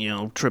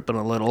 tripping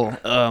a little.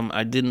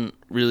 I didn't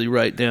really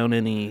write down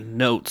any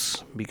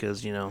notes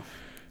because, I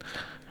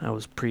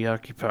was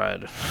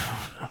preoccupied.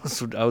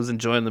 I was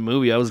enjoying the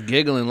movie. I was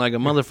giggling like a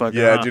motherfucker.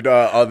 Yeah, dude.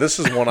 This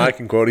is one I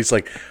can quote. He's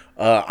like,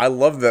 I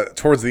love that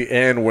towards the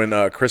end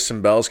when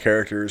Kristen Bell's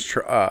character is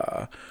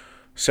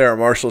Sarah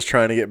Marshall's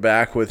trying to get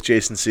back with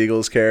Jason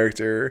Segel's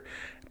character.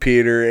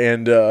 Peter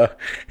and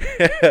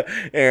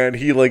and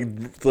he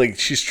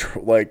she's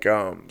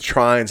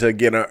trying to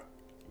get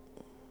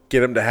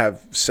him to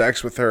have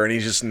sex with her, and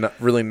he's just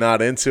really not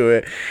into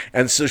it.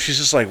 And so she's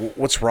just like,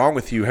 what's wrong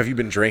with you? Have you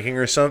been drinking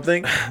or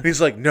something? And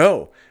he's like,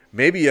 no,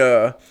 maybe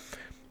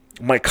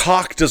my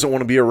cock doesn't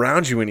want to be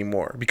around you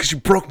anymore because you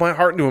broke my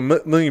heart into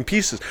a million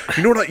pieces.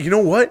 You know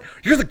what?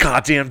 You're the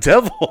goddamn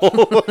devil.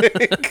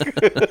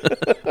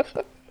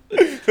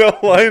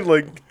 That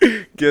line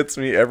gets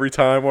me every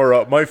time.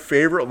 Or my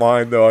favorite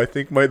line, though, I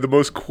think the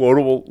most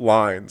quotable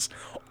lines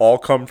all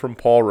come from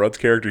Paul Rudd's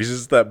character. He's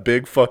just that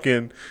big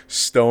fucking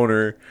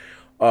stoner.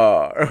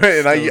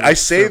 And I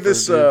say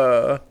this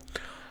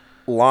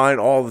line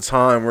all the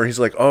time where he's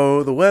like,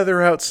 oh, the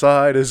weather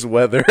outside is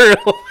weather.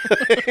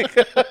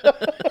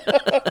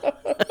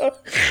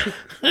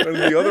 And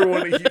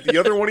the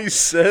other one he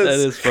says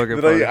that is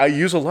fucking funny. I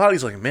use a lot.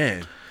 He's like,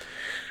 man,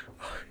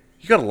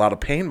 you got a lot of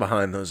pain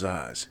behind those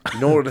eyes. You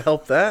know what would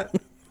help that?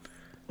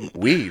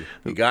 Weed.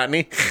 You got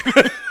any?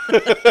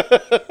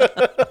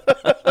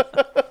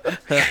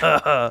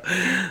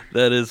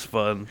 That is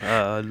fun.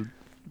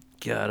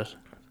 God,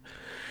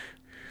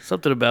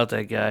 something about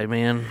that guy,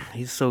 man.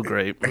 He's so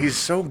great. He's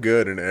so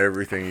good in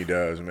everything he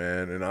does,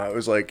 man. And I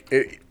was like,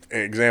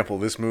 example,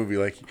 this movie,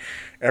 like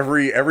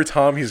every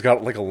time he's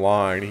got like a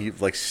line, he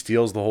like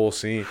steals the whole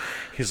scene.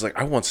 He's like,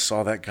 I once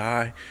saw that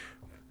guy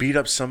beat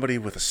up somebody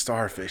with a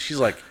starfish. He's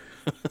like,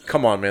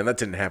 come on, man, that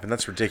didn't happen.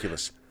 That's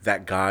ridiculous.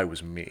 That guy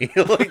was me.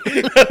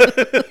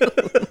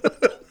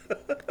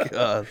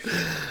 God.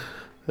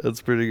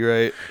 That's pretty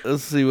great.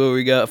 Let's see what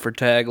we got for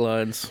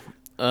taglines.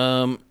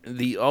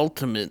 The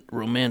ultimate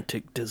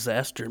romantic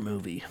disaster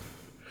movie.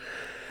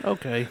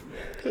 Okay.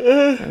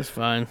 That's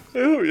fine. I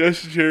don't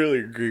necessarily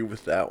agree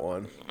with that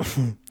one.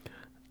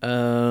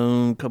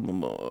 Couple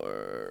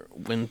more.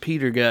 When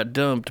Peter got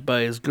dumped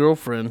by his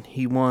girlfriend,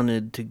 he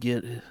wanted to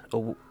get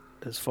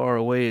as far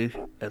away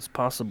as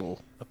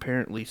possible.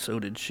 Apparently, so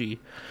did she.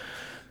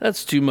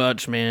 That's too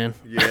much, man.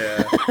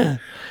 Yeah.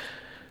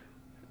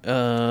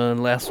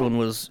 Last one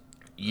was,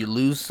 you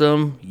lose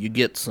some, you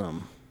get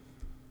some.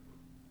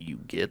 You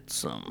get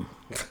some.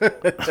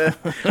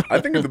 I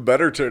think the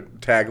better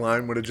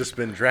tagline would have just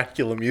been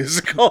Dracula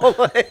musical.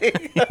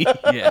 Like.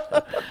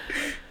 Yeah.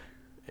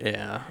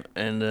 Yeah.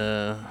 And,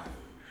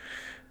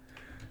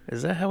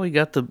 is that how we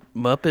got the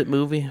Muppet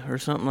movie or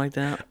something like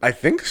that? I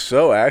think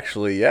so,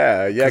 actually.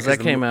 Yeah. Yeah. Because that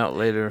came out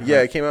later.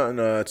 Yeah, it came out in,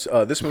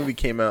 this movie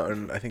came out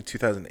in, I think,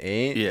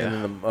 2008. Yeah. And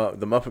then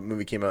the Muppet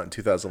movie came out in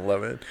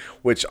 2011,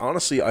 which,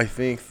 honestly, I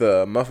think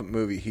the Muppet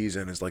movie he's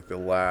in is, like, the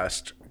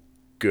last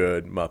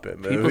good Muppet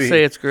movie. People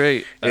say it's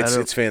great.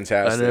 It's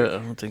fantastic. I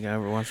don't think I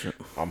ever watched it.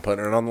 I'm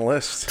putting it on the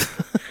list.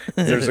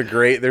 There's a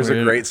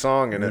great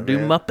song in it. Do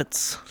man.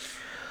 Muppets.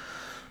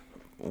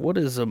 What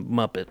is a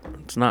Muppet?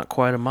 It's not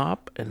quite a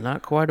mop and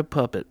not quite a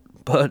puppet,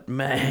 but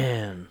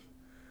man.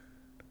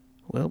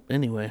 Well,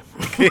 anyway.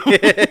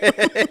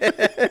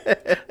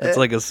 That's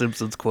like a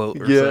Simpsons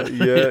quote or something.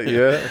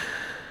 Yeah.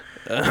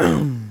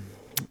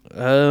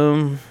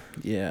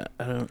 Yeah,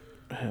 I don't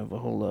have a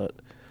whole lot.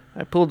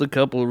 I pulled a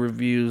couple of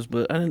reviews,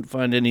 but I didn't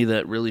find any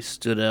that really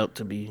stood out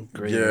to be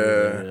great.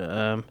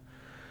 Yeah.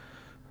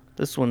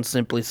 This one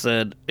simply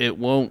said, it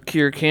won't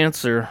cure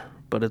cancer,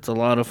 but it's a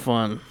lot of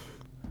fun.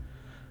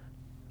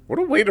 What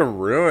a way to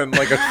ruin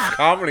like a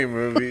comedy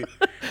movie.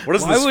 What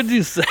is Why this? would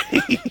you say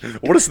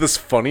What is this?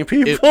 Funny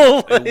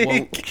people? it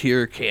won't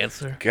cure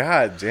cancer?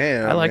 God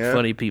damn. I like man.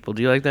 Funny People.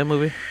 Do you like that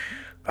movie?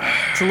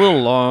 It's a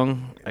little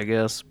long, I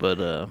guess, but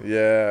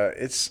Yeah,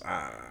 it's.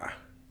 I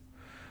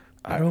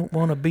don't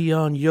want to be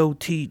on Yo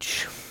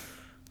Teach.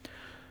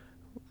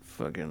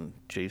 Fucking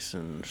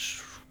Jason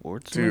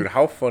Schwartzman. Dude,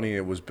 how funny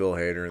it was Bill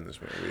Hader in this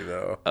movie,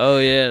 though. Oh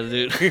yeah,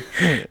 dude.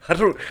 I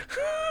don't.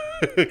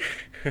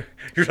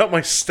 You're not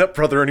my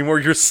stepbrother anymore.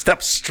 You're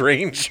step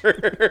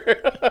stranger.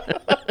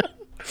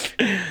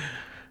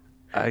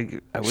 I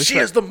wish She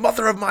is the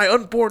mother of my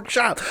unborn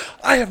child.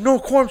 I have no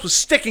qualms with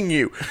sticking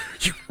you,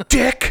 you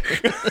dick.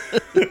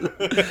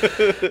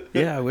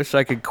 Yeah, I wish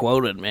I could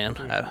quote it, man.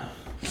 I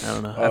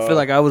don't know. I feel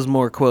like I was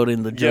more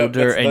quoting the Joe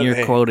Dirt, and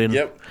you're quoting.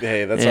 Yep.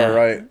 Hey, that's Yeah. all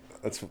right.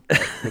 That's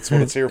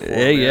what it's here for. Yeah,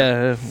 man.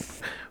 yeah.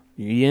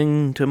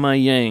 Yin to my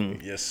yang.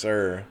 Yes,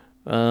 sir.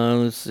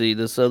 Let's see.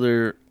 This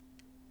other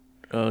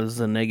this is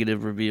a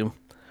negative review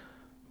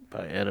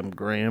by Adam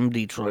Graham,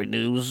 Detroit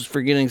News.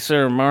 Forgetting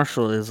Sarah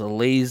Marshall is a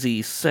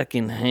lazy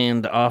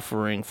second-hand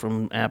offering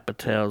from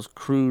Apatow's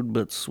crude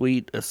but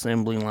sweet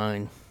assembly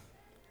line.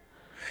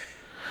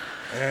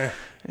 I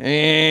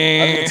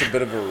think it's a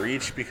bit of a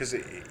reach because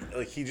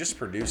he just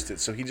produced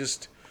it, so he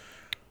just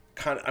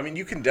kind of. I mean,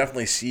 you can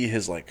definitely see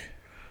his like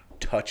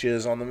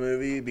touches on the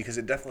movie because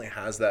it definitely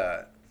has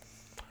that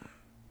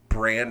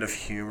brand of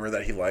humor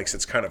that he likes.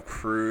 It's kind of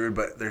crude,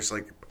 but there's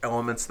like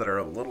elements that are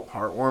a little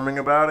heartwarming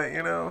about it,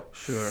 you know?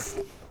 Sure.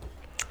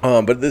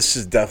 But this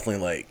is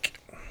definitely like,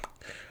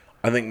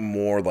 I think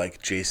more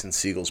like Jason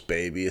Segel's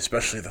baby,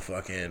 especially the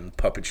fucking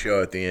puppet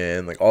show at the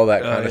end, like all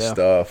that kind of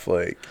stuff.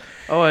 Like,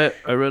 oh,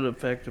 I read a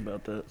fact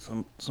about that.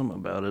 Some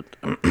about it.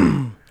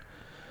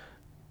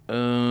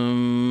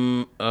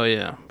 Oh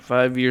yeah,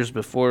 5 years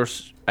before.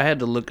 I had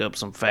to look up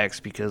some facts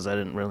because I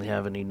didn't really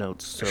have any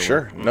notes. So.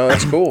 sure, no,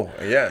 that's cool.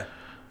 Yeah.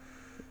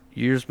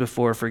 Years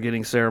before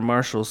Forgetting Sarah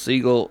Marshall,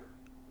 Segel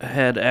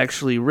had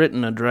actually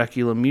written a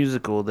Dracula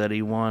musical that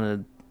he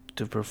wanted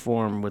to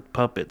perform with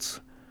puppets.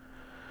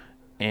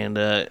 And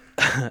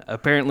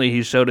apparently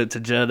he showed it to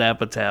Judd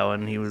Apatow,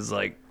 and he was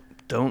like,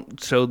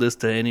 don't show this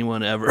to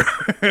anyone ever.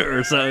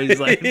 Or so he's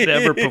like,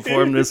 never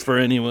perform this for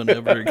anyone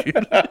ever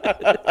again.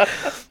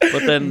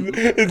 But then...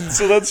 And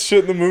so that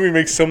shit in the movie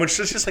makes so much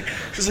sense. She's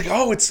like,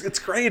 oh, it's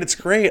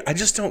great. I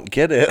just don't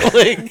get it.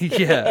 Like,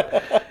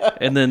 yeah.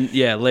 And then,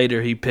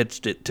 later he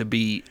pitched it to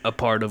be a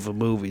part of a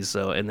movie.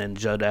 So, and then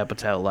Judd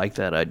Apatow liked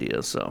that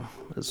idea. So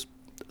it's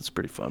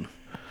pretty fun.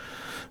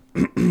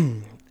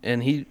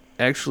 And he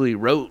actually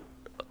wrote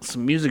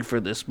some music for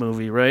this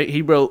movie, right?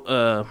 He wrote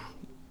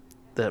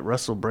that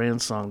Russell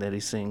Brand song that he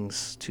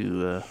sings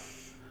to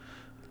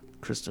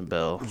Kristen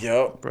Bell.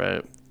 Yep.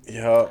 Right?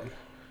 Yep.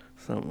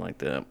 Something like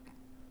that.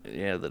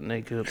 Yeah, the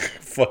naked.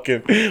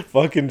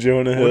 Fucking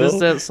Jonah Hill. What is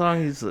that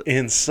song? He's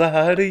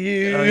Inside of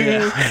you. Oh,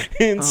 yeah.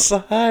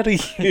 Inside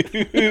of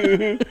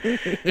you.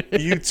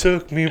 You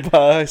took me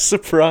by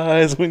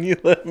surprise when you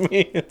let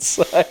me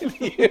inside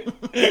you.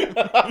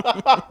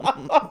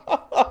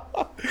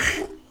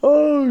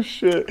 Oh,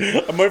 shit.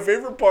 My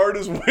favorite part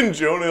is when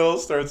Jonah Hill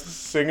starts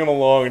singing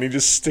along and he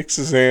just sticks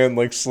his hand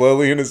like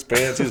slowly in his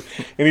pants and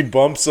he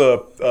bumps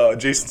up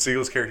Jason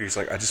Segel's character. He's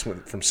like, I just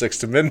went from 6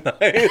 to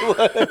midnight.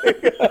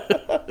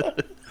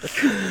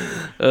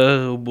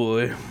 oh,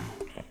 boy.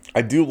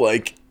 I do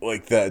like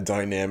that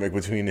dynamic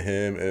between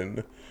him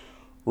and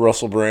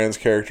Russell Brand's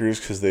characters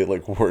because they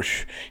like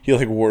worship. He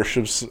like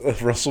worships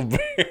Russell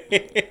Brand,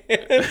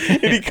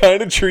 and he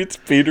kind of treats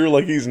Peter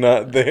like he's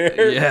not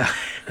there. Yeah.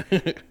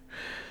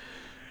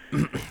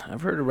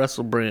 I've heard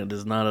Russell Brand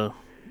is not a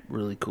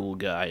really cool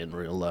guy in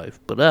real life.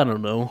 But I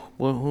don't know.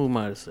 Well, who am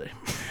I to say?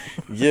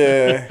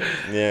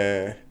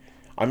 Yeah.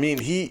 I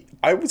mean,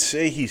 I would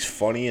say he's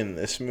funny in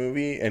this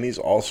movie, and he's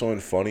also in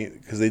funny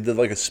because they did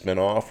like a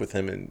spinoff with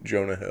him and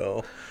Jonah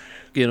Hill.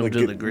 Get him Like,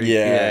 to the Greek.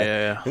 yeah.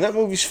 Yeah. And that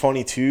movie's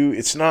funny too.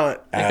 It's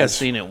not I think I've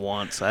seen it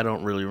once. I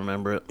don't really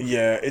remember it.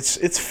 Yeah,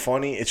 it's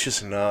funny. It's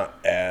just not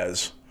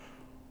as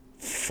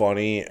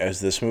funny as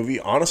this movie.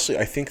 Honestly,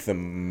 I think the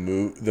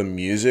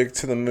music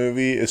to the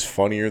movie is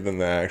funnier than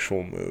the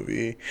actual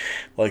movie.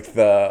 Like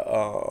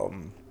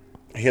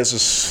he has a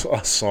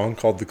song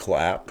called "The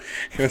Clap,"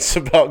 and it's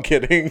about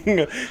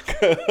getting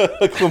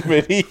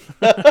chlamydia.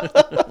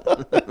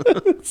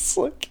 It's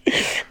like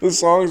the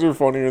songs are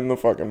funnier than the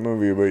fucking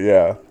movie, but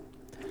yeah.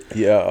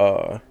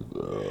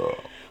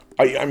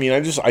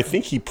 I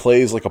think he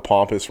plays like a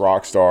pompous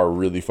rock star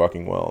really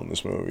fucking well in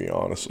this movie,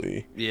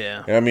 honestly.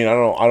 Yeah. And I mean, I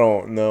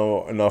don't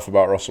know enough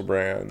about Russell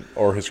Brand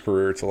or his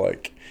career to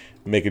like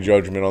make a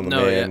judgment on the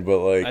man, but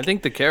like I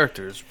think the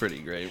character is pretty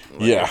great.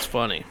 Like, yeah, it's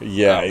funny.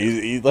 Yeah,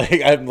 he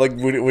like I'm like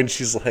when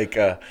she's like,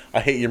 I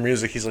hate your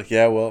music. He's like,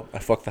 yeah, well, I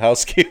fucked the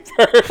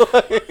housekeeper.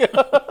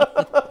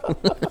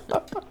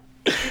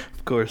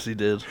 Of course he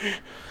did.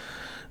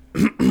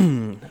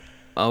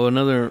 Oh,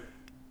 another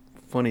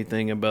funny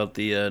thing about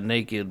the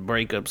naked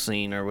breakup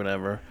scene or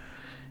whatever.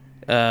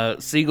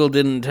 Siegel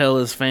didn't tell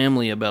his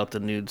family about the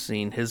nude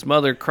scene. His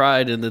mother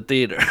cried in the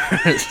theater.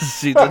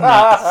 She did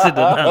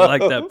not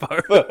like that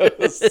part.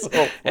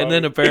 So and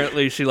then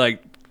apparently she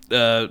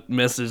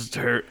messaged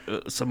her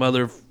some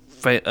other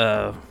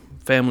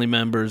family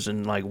members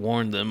and like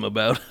warned them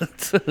about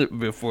it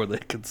before they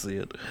could see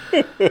it.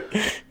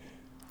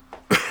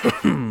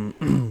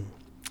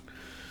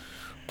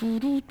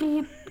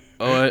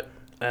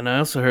 And I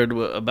also heard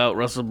about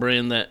Russell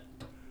Brand that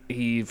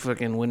he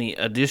when he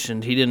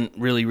auditioned, he didn't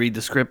really read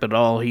the script at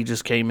all. He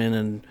just came in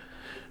and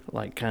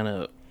like kind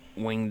of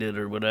winged it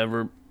or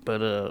whatever.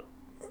 But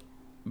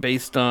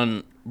based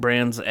on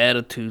Brand's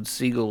attitude,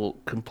 Siegel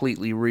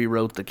completely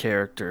rewrote the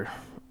character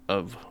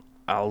of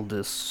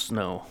Aldous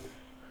Snow.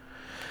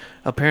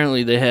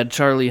 Apparently, they had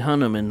Charlie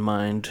Hunnam in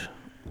mind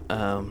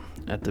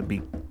at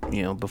the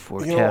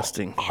before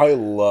casting. I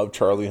love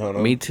Charlie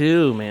Hunnam. Me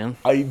too, man.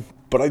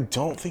 But I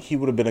don't think he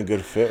would have been a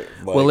good fit.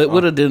 Like, well, it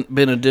would have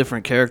been a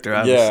different character,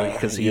 obviously,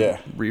 because he yeah.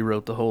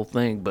 rewrote the whole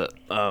thing. But,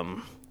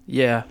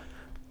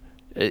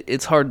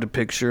 it's hard to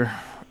picture,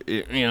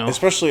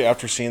 Especially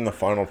after seeing the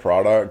final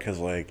product, because,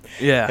 like,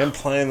 him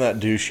playing that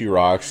douchey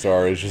rock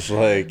star is just,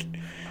 like,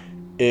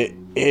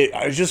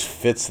 it just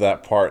fits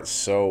that part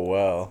so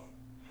well.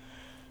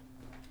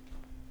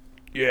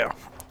 Yeah.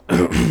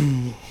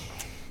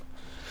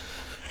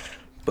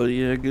 But,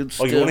 yeah, good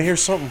stuff. Oh, you want to hear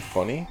something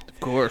funny? Of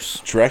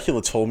course.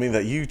 Dracula told me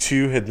that you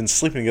two had been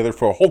sleeping together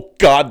for a whole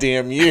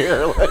goddamn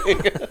year. Like,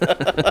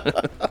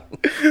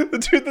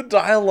 dude, the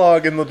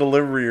dialogue and the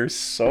delivery are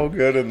so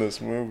good in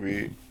this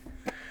movie.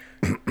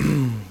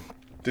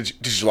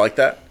 Did you like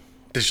that?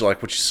 Did you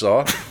like what you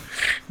saw?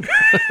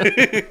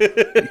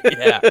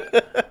 Yeah.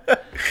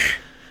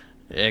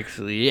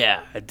 Actually,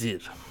 yeah, I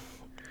did.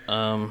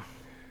 I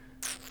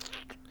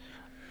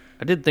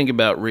did think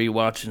about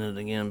rewatching it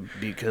again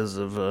because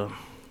of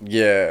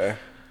yeah.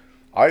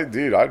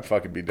 I'd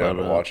fucking be down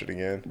to watch it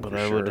again. But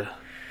I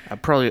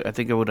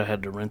think I would have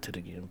had to rent it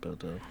again.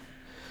 But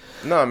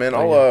no, man,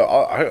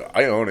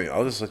 I own it.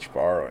 I'll just let you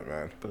borrow it,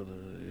 man. But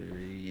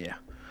yeah.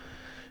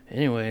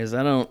 Anyways,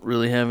 I don't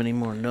really have any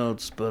more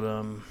notes, but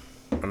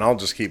and I'll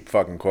just keep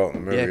fucking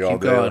quoting the movie all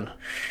day. Going.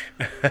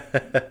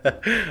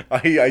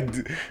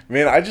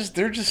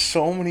 There's just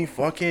so many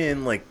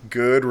fucking like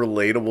good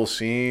relatable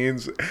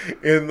scenes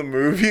in the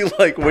movie.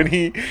 Like when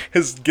he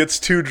gets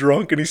too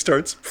drunk and he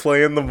starts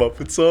playing the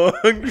Muppet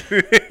song,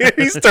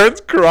 he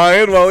starts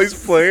crying while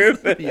he's playing.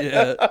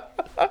 Yeah.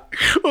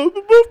 Oh,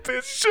 the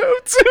Muppet Show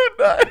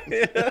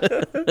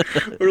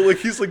tonight. Or like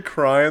he's like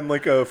crying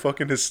like a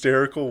fucking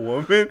hysterical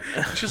woman.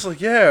 She's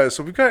like, yeah,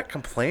 so we got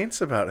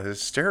complaints about a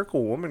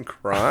hysterical woman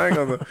crying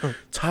on the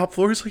top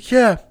floor. He's like,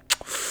 yeah,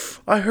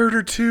 I heard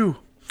her too.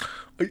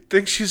 I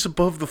think she's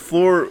above the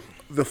floor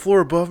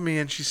above me,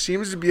 and she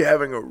seems to be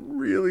having a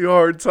really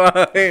hard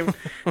time.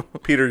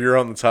 Peter, you're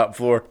on the top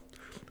floor.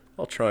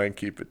 I'll try and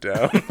keep it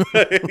down.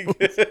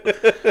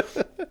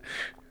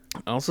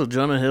 Also,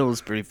 Jonah Hill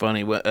is pretty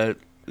funny.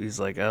 He's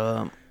like,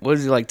 what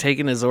is he like,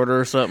 taking his order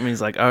or something?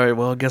 He's like, all right,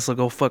 well, I guess I'll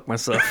go fuck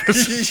myself.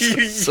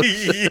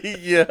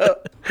 Yeah.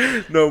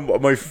 No,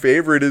 my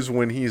favorite is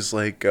when he's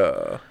like,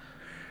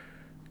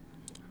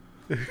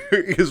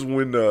 he's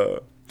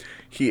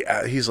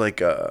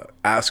like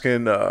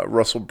asking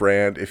Russell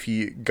Brand if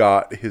he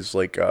got his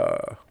like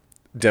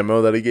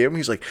demo that he gave him.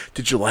 He's like,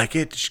 did you like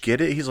it? Did you get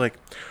it? He's like,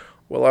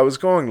 well, I was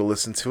going to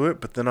listen to it,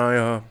 but then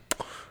I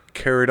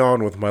carried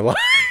on with my life.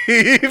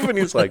 And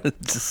he's like,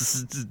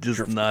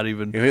 just not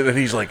even. And then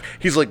he's like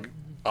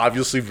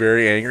obviously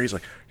very angry. He's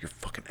like, you're a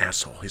fucking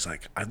asshole. He's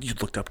like, you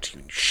looked up to you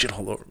and you shit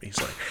all over me.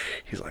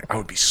 He's like, I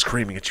would be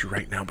screaming at you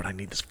right now, but I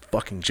need this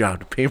fucking job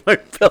to pay my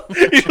bill.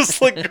 He's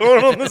just like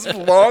going on this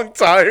long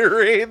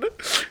tirade.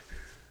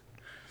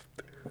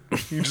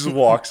 He just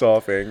walks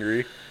off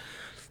angry.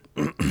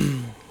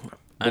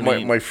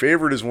 My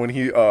favorite is when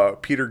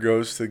Peter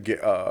goes to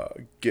get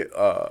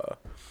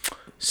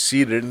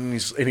seated and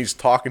he's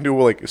talking to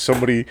like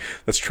somebody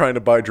that's trying to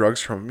buy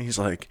drugs from him. He's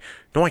like,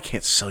 "No, I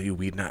can't sell you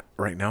weed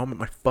right now. I'm at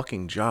my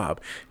fucking job,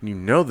 and you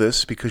know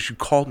this because you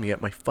called me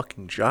at my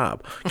fucking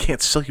job. I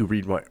can't sell you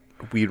weed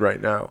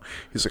right now."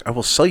 He's like, "I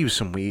will sell you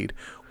some weed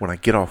when I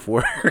get off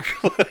work."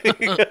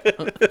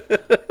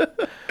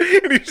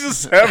 And he's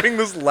just having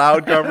this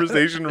loud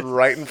conversation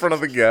right in front of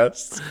the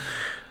guests.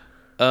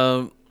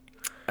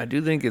 I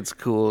do think it's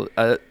cool.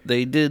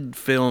 They did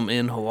film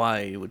in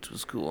Hawaii, which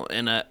was cool.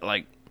 And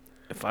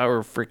if I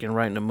were freaking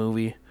writing a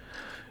movie,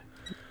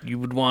 you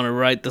would want to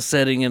write the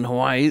setting in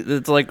Hawaii.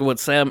 It's like what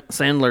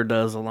Sandler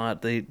does a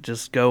lot. They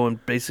just go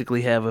and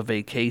basically have a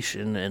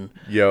vacation and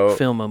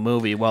film a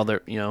movie while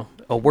they're,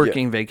 a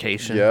working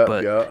vacation.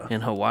 But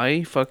in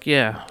Hawaii, fuck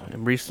yeah.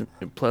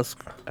 Plus,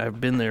 I've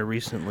been there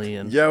recently.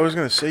 And yeah, I was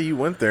going to say you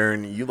went there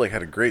and you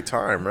had a great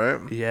time, right?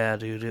 Yeah,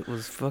 dude. It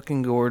was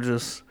fucking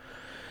gorgeous.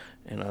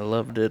 And I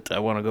loved it. I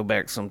want to go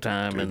back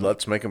sometime. Dude,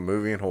 let's make a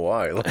movie in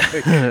Hawaii.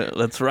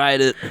 Let's write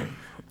it.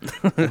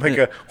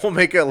 We'll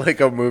make it like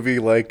a movie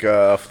like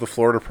the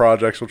Florida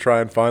Projects. We'll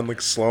try and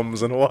find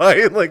slums in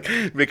Hawaii and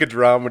make a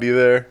dramedy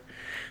there.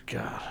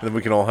 God. And then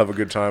we can all have a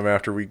good time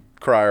after we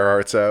cry our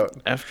hearts out.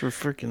 After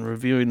freaking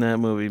reviewing that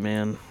movie,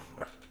 man.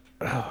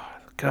 Oh,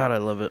 God, I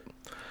love it.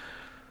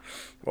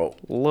 Well,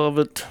 love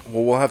it.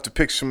 Well, we'll have to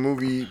pick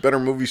some better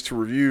movies to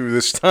review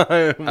this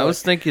time. I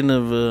was thinking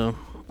of a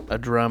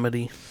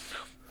dramedy.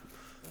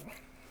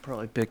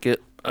 Probably pick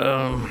it.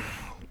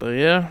 But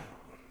yeah.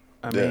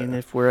 I mean,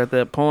 if we're at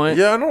that point.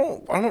 Yeah, I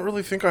don't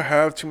really think I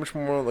have too much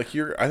more. I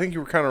think you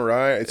were kind of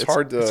right. It's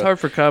hard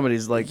for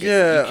comedies. You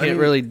can't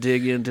really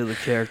dig into the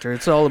character.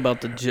 It's all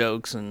about the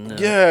jokes and.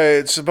 Yeah,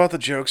 it's about the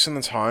jokes and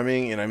the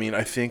timing, and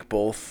I think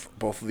both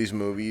of these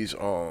movies.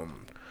 I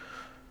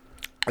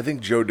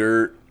think Joe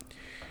Dirt.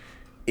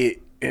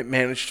 It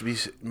manages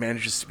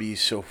to be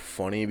so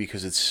funny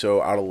because it's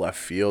so out of left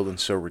field and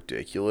so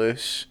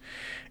ridiculous,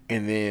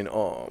 and then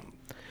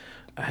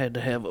I had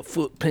to have a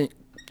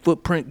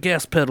footprint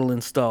gas pedal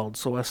installed,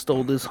 so I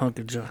stole this hunk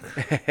of junk.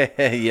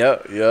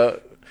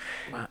 Yep.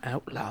 My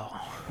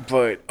outlaw.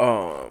 But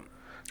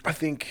I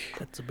think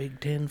that's a Big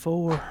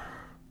 10-4.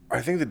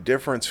 I think the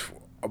difference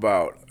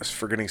about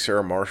Forgetting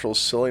Sarah Marshall's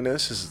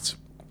silliness is it's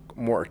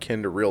more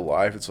akin to real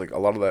life. It's a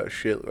lot of that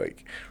shit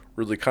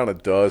really kind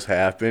of does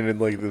happen in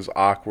those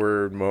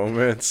awkward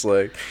moments,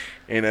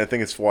 and I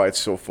think it's why it's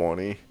so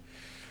funny.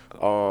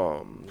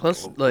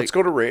 Plus, let's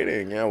go to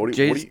rating. Yeah, what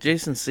do you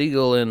Jason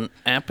Segel and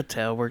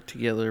Apatow worked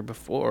together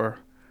before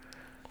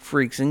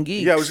Freaks and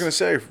Geeks. Yeah, I was gonna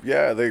say.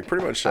 Yeah, they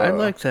pretty much. I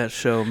like that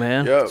show,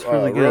 man. Yeah, it's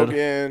really good.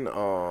 Rogan,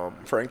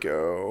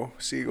 Franco,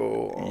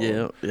 Segel.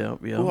 Yeah.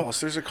 Who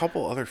else? There's a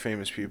couple other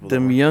famous people.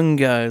 Them young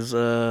guys.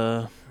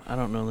 I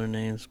don't know their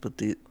names, but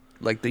the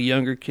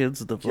younger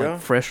kids, the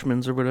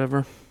freshmen or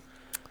whatever.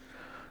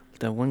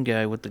 That one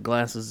guy with the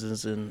glasses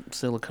is in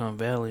Silicon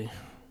Valley.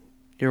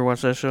 You ever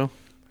watch that show?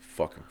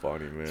 Fucking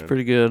funny, man. It's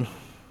pretty good.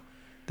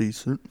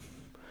 Decent.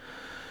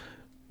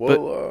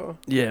 Well,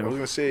 yeah. I was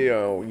gonna say,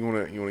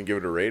 you wanna give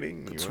it a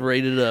rating? Let's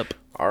rate it up.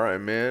 All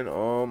right, man.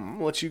 I'm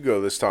gonna let you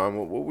go this time.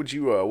 What would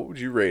you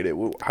rate it?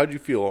 How'd you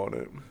feel on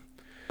it?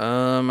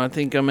 I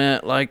think I'm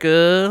at a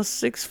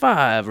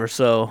 6.5 or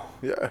so.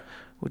 Yeah.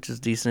 Which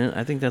is decent.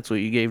 I think that's what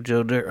you gave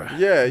Joe Dirt.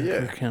 Yeah.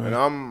 And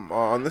I'm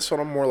on this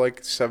one. I'm more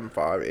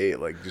 7.5,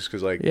 8, just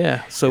because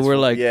Yeah. So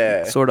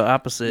we're sort of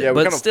opposite,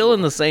 but still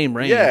in the same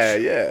range.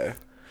 Yeah.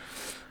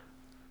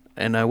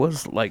 And I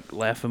was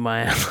laughing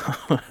my ass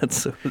off.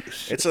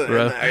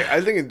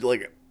 I think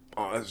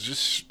it's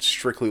just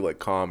strictly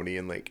comedy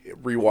and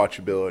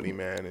rewatchability,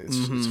 man.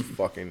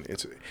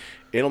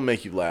 It'll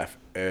make you laugh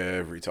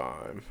every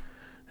time.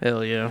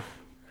 Hell yeah.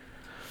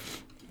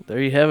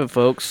 There you have it,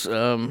 folks.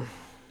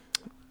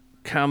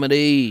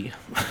 Comedy.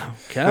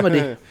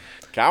 Comedy.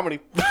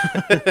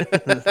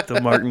 To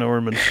Mark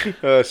Norman.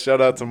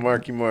 Shout out to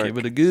Marky Mark. Give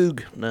it a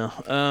goog.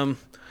 No.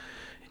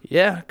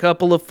 Yeah, a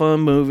couple of fun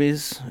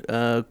movies.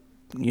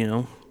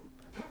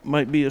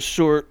 Might be a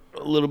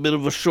little bit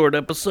of a short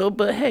episode,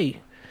 but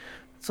hey,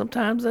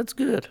 sometimes that's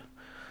good.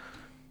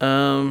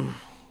 Are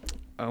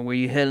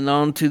we heading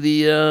on to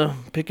the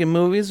picking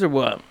movies or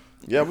what?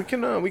 Yeah, we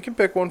can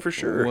pick one for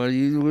sure.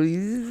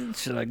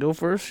 Should I go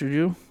first? Should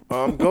you?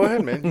 Go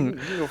ahead, man. You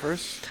can go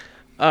first.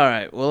 All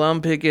right. Well,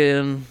 I'm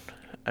picking.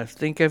 I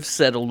think I've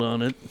settled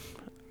on it.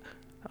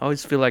 I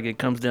always feel like it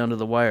comes down to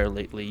the wire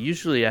lately.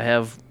 Usually, I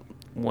have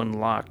one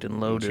locked and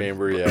loaded.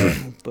 Chamber, yeah.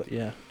 But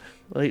yeah,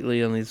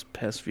 lately on these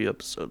past few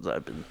episodes,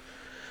 I've been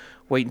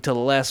waiting until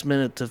the last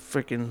minute to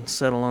freaking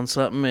settle on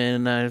something,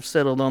 and I've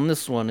settled on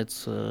this one.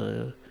 It's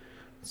a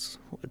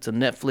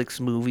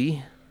Netflix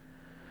movie.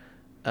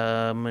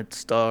 It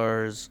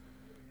stars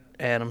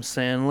Adam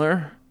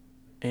Sandler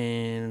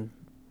and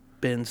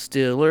Ben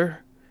Stiller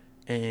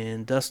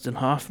and Dustin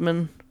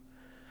Hoffman.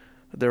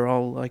 They're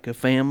all like a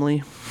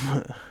family.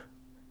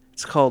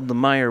 It's called The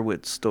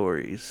Meyerowitz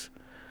Stories.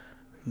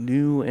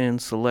 New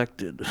and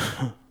Selected.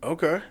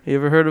 Okay. You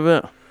ever heard of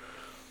it?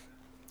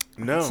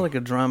 No. It's like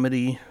a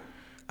dramedy.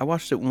 I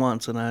watched it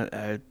once and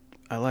I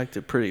liked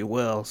it pretty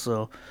well,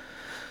 so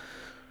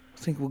I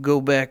think we'll go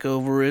back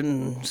over it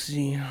and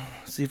see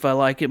if I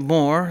like it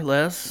more or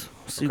less.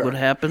 See Okay. what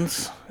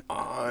happens.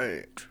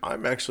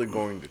 I'm actually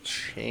going to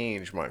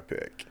change my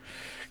pick.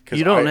 'Cause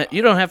You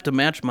don't have to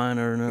match mine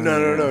or no.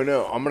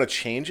 No. I'm gonna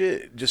change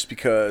it just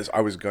because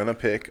I was gonna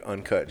pick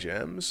Uncut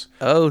Gems.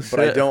 Oh, but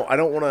I don't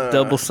want to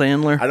double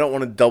Sandler. I don't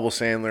want to double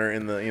Sandler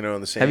in the in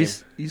the same.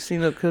 Have you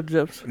seen Uncut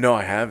Gems? No,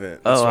 I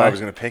haven't. That's why I was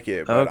gonna pick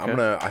it. But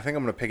Okay. I think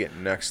I'm gonna pick it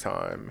next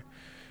time.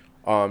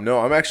 No,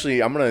 I'm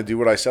gonna do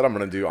what I said I'm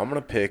gonna do. I'm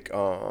gonna pick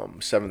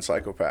Seven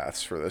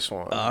Psychopaths for this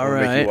one. All I'm gonna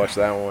make right. you watch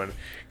that one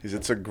because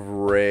it's a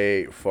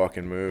great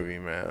fucking movie,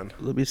 man.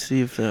 Let me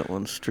see if that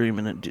one's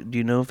streaming. Do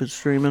you know if it's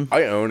streaming?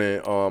 I own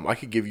it. I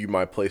could give you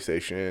my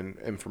PlayStation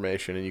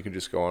information, and you can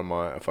just go on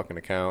my fucking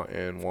account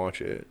and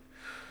watch it.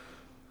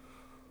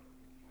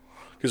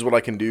 Because what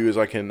I can do is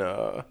I can.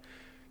 Do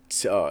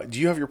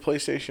you have your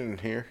PlayStation in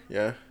here?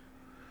 Yeah.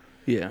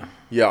 Yeah.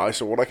 Yeah.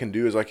 So what I can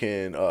do is I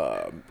can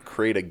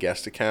create a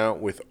guest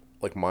account with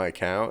like my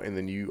account, and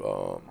then you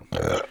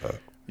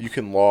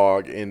can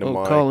log into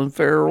my. Colin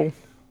Farrell.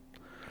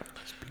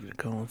 Speaking of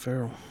Colin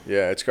Farrell,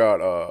 Yeah, it's got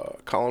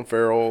Colin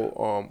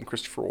Farrell,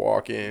 Christopher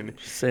Walken,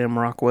 Sam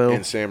Rockwell.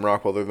 and Sam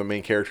Rockwell. They're the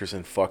main characters,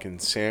 and fucking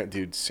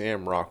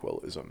Sam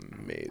Rockwell is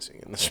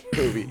amazing in this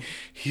movie.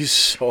 He's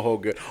so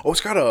good. Oh,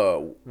 it's got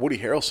Woody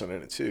Harrelson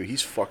in it too.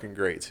 He's fucking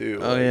great too.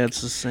 Oh yeah,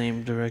 it's the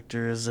same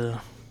director as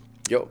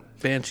Yep.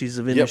 Banshees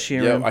of Yep.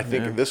 Inisherin. I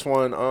think this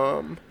one.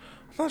 I'm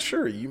not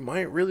sure. You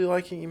might really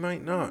like it. You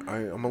might not.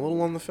 I'm a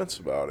little on the fence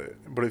about it.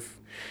 But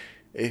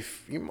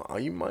if you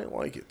might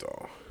like it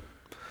though.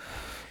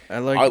 I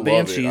like I love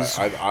Banshees.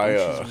 it.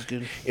 Banshees was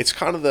good. It's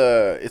kind of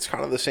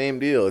the same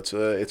deal.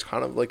 It's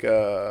kind of like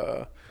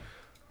a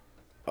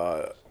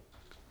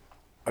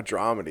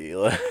dramedy.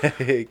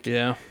 Like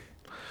Yeah,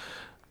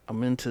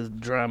 I'm into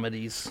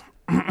dramedies.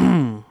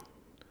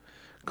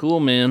 Cool,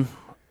 man.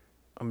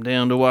 I'm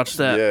down to watch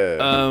that.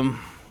 Yeah.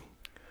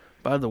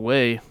 By the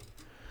way,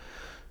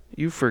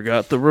 you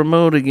forgot the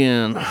remote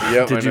again.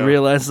 Yep, Did I you know.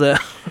 realize that?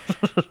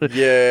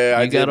 Yeah,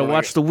 I You gotta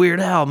watch the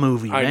Weird Al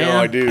movie, I man. know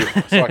I do,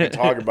 so I can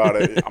talk about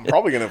it. I'm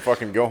probably gonna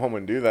fucking go home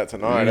and do that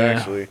tonight, Yeah.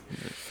 actually,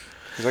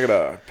 because I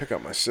gotta pick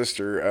up my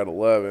sister at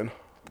 11.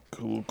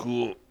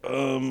 Cool.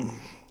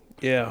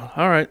 Yeah.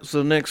 All right.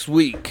 So next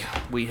week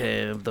we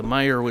have the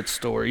Meyerowitz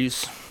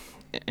stories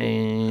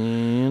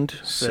and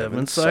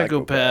Seven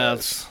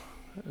Psychopaths.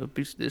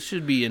 This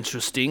should be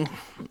interesting.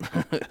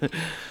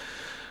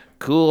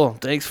 Cool.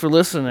 Thanks for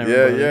listening,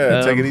 everybody.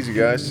 Yeah. Take it easy,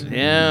 guys.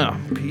 Yeah.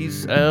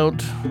 Peace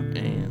out.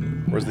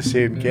 And Or as they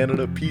say in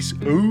Canada, peace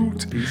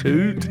out. peace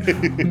out.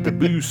 The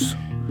boost.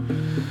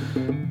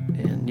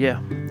 And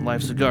yeah,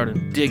 life's a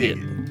garden. Dig it.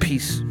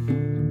 Peace.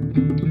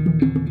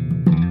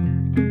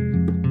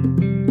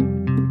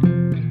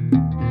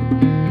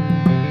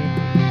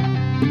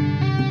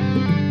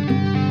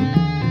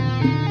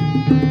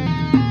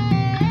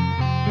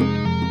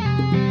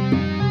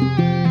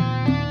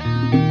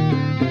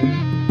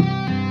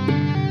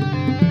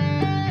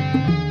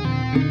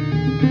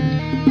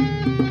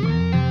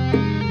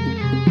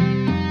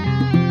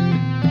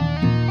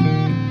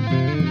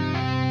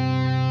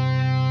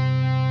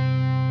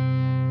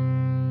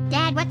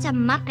 Dad, what's a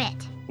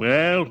Muppet?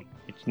 Well,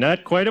 it's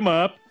not quite a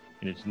mop,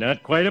 and it's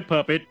not quite a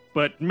puppet,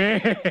 but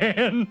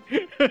man.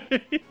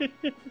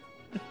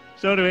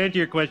 So to answer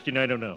your question, I don't know.